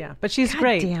 See? Yeah, but she's God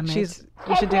great. damn it. You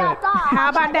should do it. How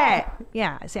about that?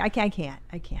 Yeah, see, I can't.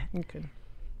 You could.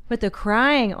 But the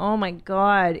crying, oh my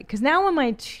God. Because now when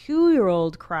my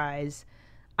 2-year-old cries,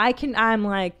 I'm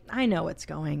like, I know what's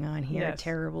going on here, Yes.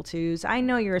 Terrible Twos. I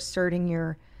know you're asserting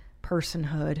your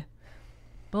personhood.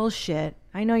 Bullshit.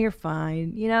 I know you're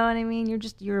fine. You know what I mean?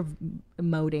 You're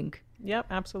emoting. Yep,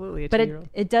 absolutely. But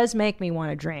it does make me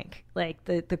want to drink. Like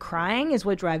the crying is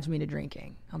what drives me to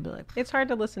drinking. I'll be like, it's hard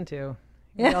to listen to.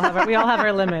 We all have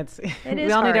our limits. It we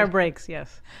is all need our hard. breaks.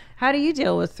 Yes. How do you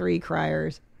deal with 3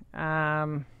 criers?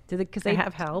 Because I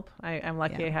have help. I'm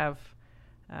lucky. Yeah. I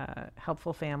have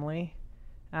helpful family,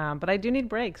 but I do need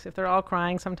breaks. If they're all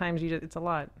crying, sometimes it's a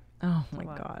lot. Oh my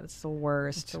God, it's the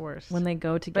worst. It's the worst when they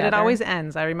go together. But it always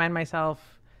ends. I remind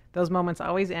myself those moments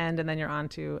always end, and then you're on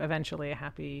to eventually a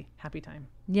happy time.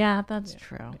 Yeah, that's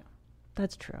true. Yeah.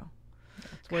 That's true.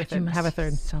 It's worth it. Have a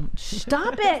third.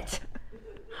 Stop it,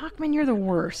 Hochman. You're the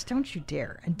worst. Don't you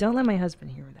dare, and don't let my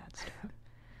husband hear that stuff.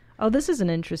 Oh, this is an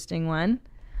interesting one.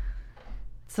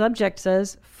 Subject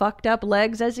says, fucked up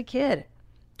legs as a kid.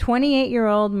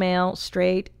 28-year-old male,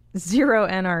 straight, 0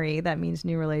 NRE. That means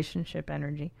new relationship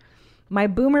energy. My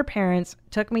boomer parents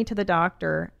took me to the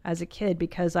doctor as a kid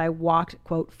because I walked,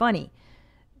 quote, funny.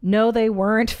 No, they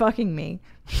weren't fucking me.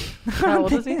 How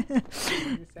old is he?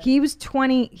 He's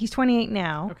 28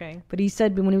 now. Okay. But he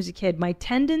said when he was a kid, my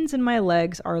tendons in my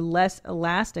legs are less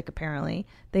elastic, apparently.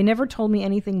 They never told me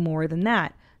anything more than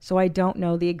that, so I don't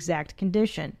know the exact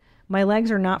condition. My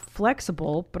legs are not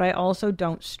flexible, but I also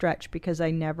don't stretch because I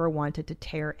never wanted to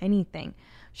tear anything.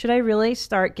 Should I really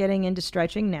start getting into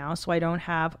stretching now so I don't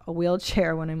have a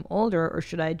wheelchair when I'm older, or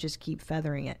should I just keep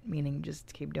feathering it, meaning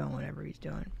just keep doing whatever he's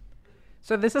doing?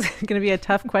 So this is going to be a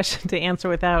tough question to answer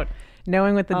without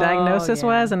knowing what the diagnosis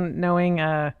was and knowing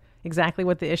exactly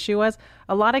what the issue was.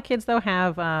 A lot of kids, though,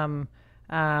 have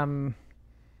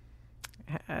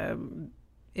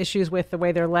issues with the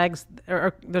way their legs,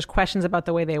 or there's questions about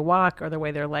the way they walk or the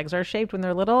way their legs are shaped when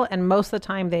they're little, and most of the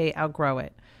time they outgrow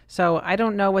it. So I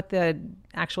don't know what the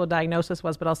actual diagnosis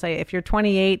was, but I'll say if you're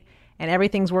 28 and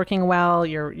everything's working well,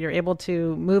 you're able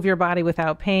to move your body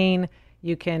without pain,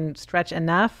 you can stretch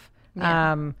enough.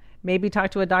 Yeah. Maybe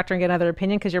talk to a doctor and get another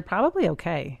opinion because you're probably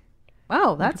okay.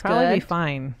 Oh, that's probably good. Be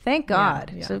fine. Thank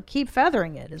God. Yeah. So keep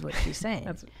feathering it is what she's saying.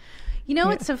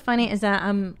 What's so funny is that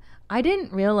I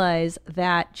didn't realize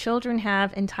that children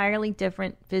have entirely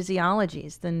different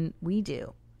physiologies than we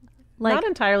do. Like, not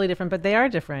entirely different, but they are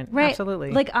different. right?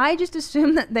 Absolutely. Like I just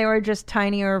assumed that they were just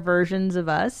tinier versions of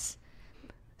us.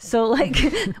 So like,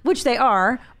 which they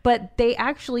are, but they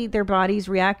actually, their bodies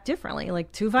react differently,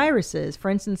 like to viruses.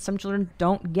 For instance, some children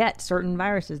don't get certain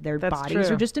viruses. Their bodies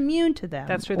true. are just immune to them.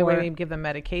 That's true. The way we give them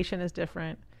medication is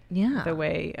different. Yeah. The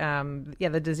way,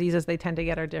 the diseases they tend to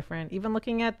get are different. Even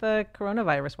looking at the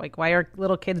coronavirus, like why are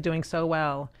little kids doing so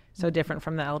well, so different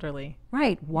from the elderly?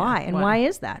 Right. Why? Yeah. And why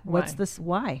is that? Why? What's this?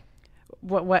 Why?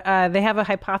 What they have a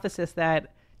hypothesis that,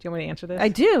 do you want me to answer this? I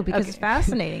do, because it's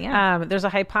fascinating. Yeah. There's a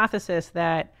hypothesis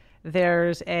that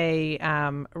there's a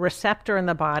receptor in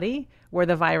the body where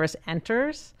the virus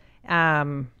enters.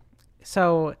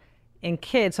 So in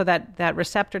kids, so that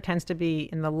receptor tends to be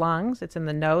in the lungs. It's in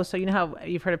the nose. So you know how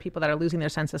you've heard of people that are losing their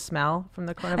sense of smell from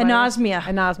the coronavirus?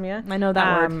 Anosmia. I know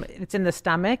that word. It's in the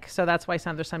stomach. So that's why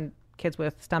there's some kids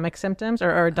with stomach symptoms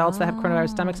or adults that have coronavirus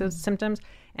stomach symptoms.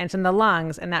 And it's in the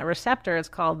lungs. And that receptor is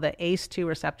called the ACE2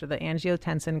 receptor, the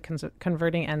angiotensin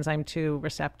converting enzyme 2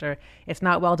 receptor. It's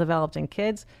not well developed in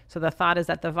kids. So the thought is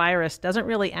that the virus doesn't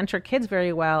really enter kids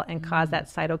very well and cause that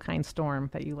cytokine storm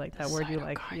that you like, that word you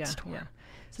like. Yeah.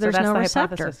 So there's that's no the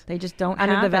receptor. hypothesis. They just don't have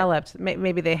underdeveloped.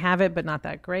 Maybe they have it, but not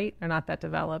that great or not that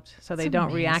developed. So they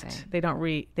don't react. They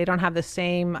don't have the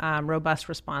same robust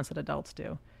response that adults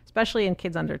do, especially in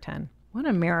kids under 10. What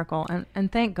a miracle.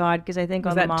 And thank God, because I think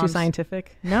all the that moms... too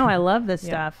scientific? No, I love this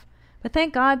stuff. But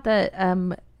thank God that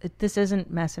this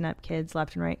isn't messing up kids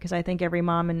left and right, because I think every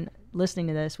mom listening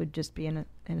to this would just be in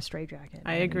a straitjacket.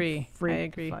 I agree.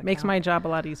 Makes my job a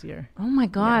lot easier. Oh my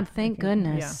God, thank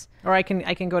goodness. Yeah. Or I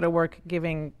can go to work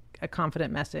giving a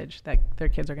confident message that their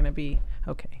kids are going to be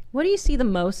okay. What do you see the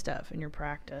most of in your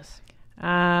practice?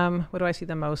 What do I see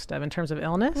the most of in terms of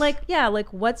illness?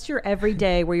 Like what's your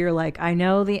everyday where you're like, I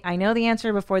know the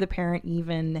answer before the parent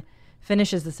even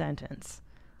finishes the sentence.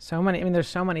 There's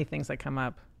so many things that come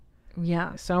up.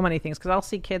 Yeah. So many things, because I'll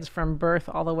see kids from birth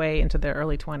all the way into their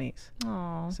early 20s.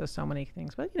 Oh. So many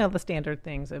things. But, the standard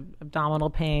things of abdominal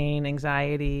pain,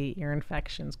 anxiety, ear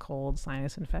infections, colds,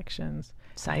 sinus infections,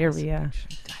 diarrhea.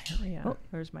 Oh,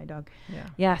 there's my dog. Yeah.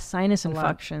 Yeah, sinus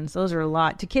infections. Those are a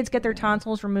lot. Do kids get their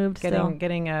tonsils removed still?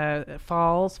 Getting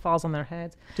falls on their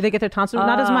heads. Do they get their tonsils?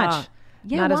 Not as much.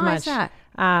 Yeah, not why as much. Is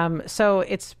that? So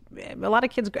it's a lot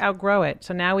of kids outgrow it.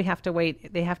 So now we have to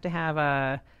wait. They have to have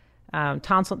a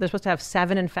tonsil. They're supposed to have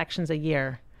 7 infections a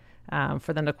year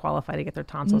for them to qualify to get their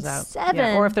tonsils out. 7?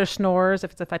 Yeah. Or if they're snores,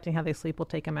 if it's affecting how they sleep, we'll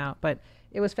take them out. But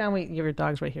it was found your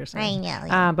dog's right here. So. I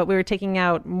know. But we were taking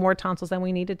out more tonsils than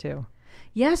we needed to.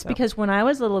 Yes, because when I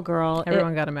was a little girl,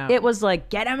 everyone got them out. It was like,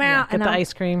 get them out. Get the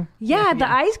ice cream. Yeah, the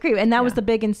ice cream. And that was the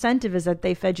big incentive, is that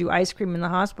they fed you ice cream in the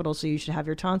hospital, so you should have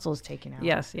your tonsils taken out.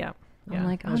 Yes, yeah. I'm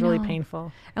like, it was really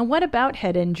painful. And what about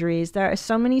head injuries? There are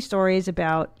so many stories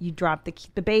about you drop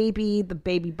the baby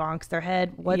bonks their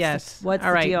head. What's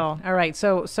the deal? All right.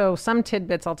 So some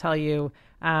tidbits I'll tell you.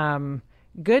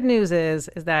 Good news is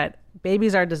that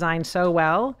babies are designed so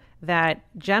well that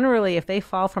generally if they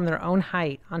fall from their own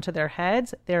height onto their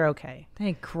heads, they're okay.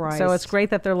 Thank Christ. So it's great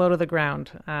that they're low to the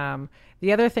ground.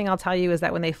 The other thing I'll tell you is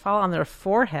that when they fall on their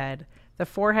forehead, the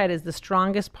forehead is the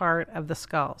strongest part of the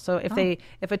skull. So if a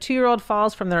 2-year-old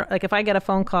falls from if I get a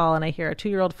phone call and I hear a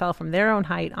 2-year-old fell from their own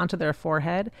height onto their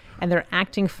forehead and they're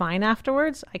acting fine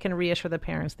afterwards, I can reassure the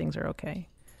parents things are okay.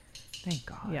 Thank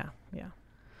God.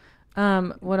 Yeah.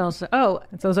 What else? Oh,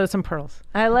 those are some pearls.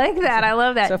 I like that. I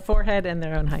love that. So forehead and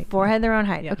their own height. Forehead, their own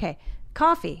height. Yeah. Okay.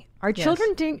 Coffee. Are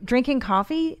children drinking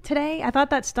coffee today? I thought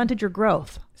that stunted your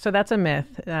growth. So that's a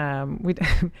myth. What?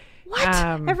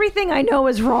 Everything I know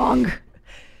is wrong.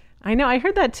 I know. I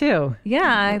heard that too.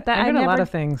 Yeah. I heard a lot of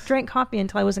things. Drank coffee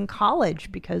until I was in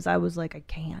college because I was like, I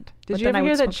can't. Did you ever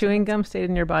hear that chewing gum stayed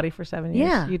in your body for 7 years?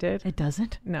 Yeah. You did? It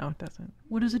doesn't? No, it doesn't.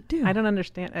 What does it do? I don't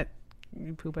understand it.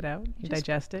 You poop it out. You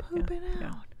digest it. Poop it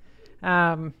out.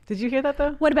 Yeah. Did you hear that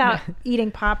though? What about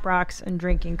eating Pop Rocks and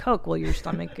drinking Coke? Will your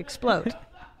stomach explode?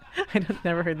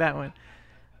 Never heard that one.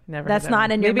 Never. That's not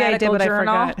one. in your medical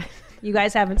journal. I forgot. You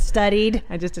guys haven't studied.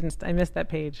 I just didn't. I missed that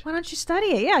page. Why don't you study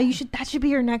it? Yeah, you should. That should be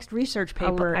your next research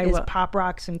paper. I is will. Pop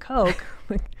Rocks and Coke.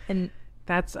 And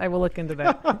I will look into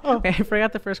that. Okay, I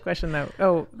forgot the first question though.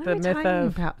 Oh, the myth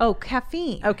of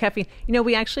caffeine. Oh, caffeine.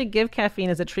 We actually give caffeine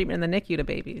as a treatment in the NICU to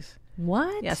babies.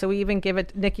 What? Yeah, so we even give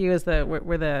it. NICU is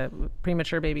where the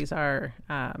premature babies are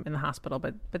in the hospital,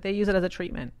 but they use it as a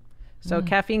treatment. So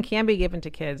caffeine can be given to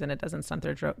kids, and it doesn't stunt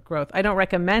their growth. I don't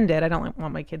recommend it. I don't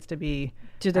want my kids to be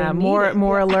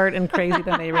more alert and crazy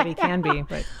than they really can be.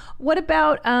 But what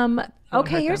about?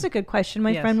 Okay, here's a good question.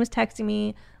 My friend was texting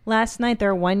me last night.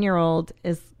 Their 1-year-old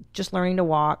is just learning to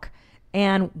walk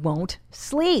and won't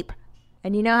sleep.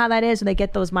 And you know how that is when they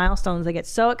get those milestones. They get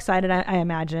so excited, I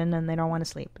imagine, and they don't want to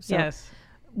sleep. So yes.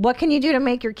 What can you do to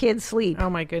make your kids sleep? Oh,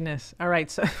 my goodness. All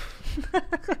right. So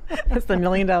that's the $1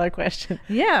 million question.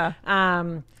 Yeah.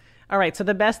 All right. So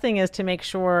the best thing is to make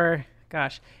sure,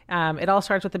 it all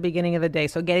starts with the beginning of the day.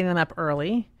 So getting them up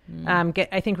early.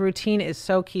 I think routine is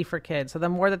so key for kids. So the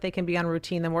more that they can be on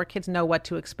routine, the more kids know what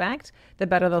to expect, the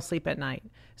better they'll sleep at night.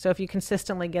 So if you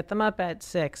consistently get them up at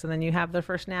 6 and then you have their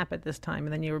first nap at this time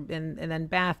and then and then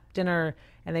bath, dinner,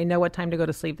 and they know what time to go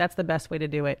to sleep, that's the best way to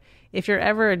do it. If you're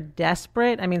ever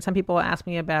desperate, some people ask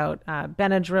me about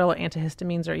Benadryl,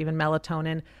 antihistamines, or even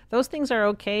melatonin. Those things are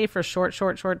okay for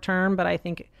short term, but I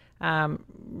think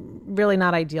Really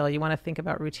not ideal. You want to think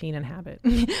about routine and habit.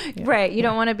 Right. You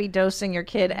don't want to be dosing your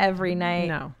kid every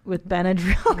night with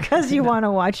Benadryl because you want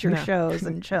to watch your shows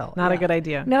and chill. Not a good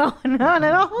idea. No, not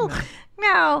at all.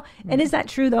 No. And is that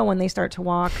true, though, when they start to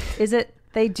walk? Is it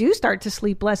they do start to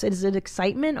sleep less? Is it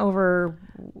excitement over...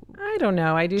 I don't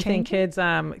know. I do think kids,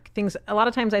 things, a lot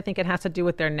of times I think it has to do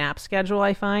with their nap schedule,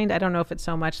 I find. I don't know if it's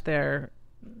so much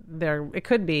it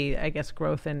could be, I guess,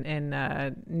 growth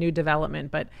in new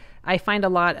development. But I find a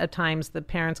lot of times the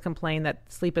parents complain that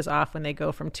sleep is off when they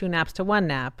go from 2 naps to 1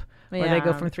 nap, or they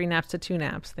go from 3 naps to 2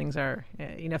 naps. Things are,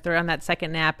 if they're on that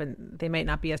second nap, and they might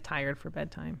not be as tired for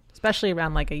bedtime, especially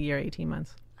around like a year, 18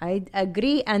 months. I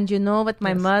agree. And you know what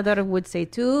my mother would say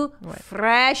too? What?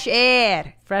 Fresh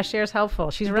air. Fresh air is helpful.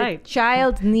 She's right. The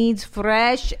child needs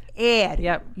fresh air.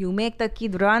 Yep. You make the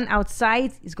kid run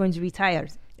outside, he's going to be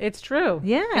tired. It's true.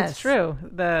 Yes. It's true.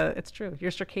 It's true.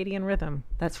 Your circadian rhythm.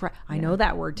 That's right. I know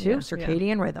that word too.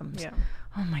 Circadian rhythms. Yeah.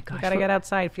 Oh my gosh. You got to get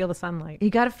outside, feel the sunlight.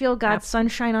 You got to feel God's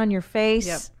sunshine on your face.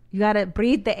 Yep. You got to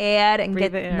breathe the air and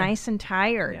get nice and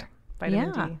tired. Yeah.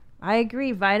 Vitamin D. I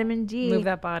agree. Vitamin D. Move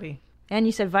that body. And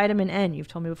you said vitamin N. You've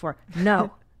told me before.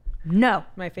 No. No.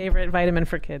 My favorite vitamin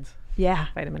for kids. Yeah.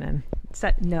 Vitamin N.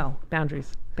 No.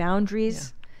 Boundaries.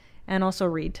 Boundaries. Yeah. And also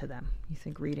read to them. You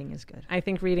think reading is good? I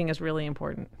think reading is really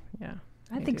important. Yeah.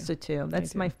 I think so too.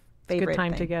 That's my It's favorite good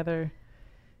time thing. together.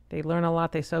 They learn a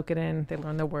lot. They soak it in. They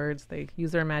learn the words. They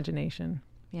use their imagination.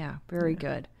 Yeah. Very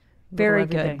good. Very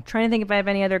good. Trying to think if I have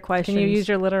any other questions. Can you use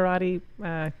your literati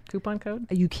coupon code?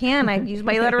 You can. I use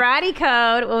my literati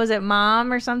code. What was it,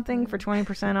 Mom or something, for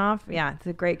 20% off? Yeah, it's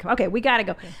a great code. Okay, we got to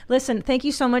go. Listen, thank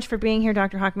you so much for being here,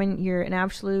 Dr. Hochman. You're an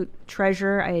absolute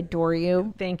treasure. I adore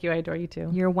you. Thank you. I adore you too.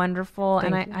 You're wonderful,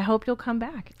 and I hope you'll come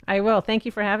back. I will. Thank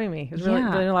you for having me. It was really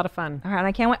a lot of fun. All right,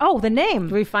 I can't wait. Oh, the name.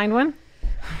 Did we find one?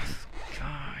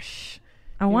 Gosh.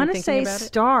 I want to say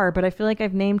Star, but I feel like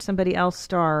I've named somebody else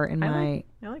Star in my...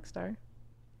 I like Star.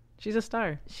 She's a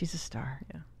star. She's a star.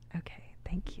 Yeah. Okay.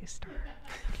 Thank you, Star.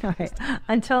 All right.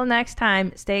 Until next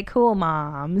time, stay cool,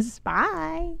 moms.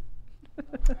 Bye.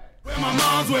 Where my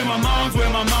mom's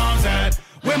at?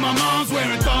 Where my mom's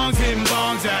wearing thongs, hitting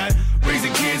bongs at?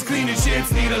 Raising kids, cleaning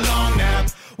shits, need a long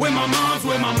nap. Where my mom's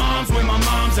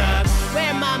at?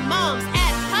 Where my mom's at?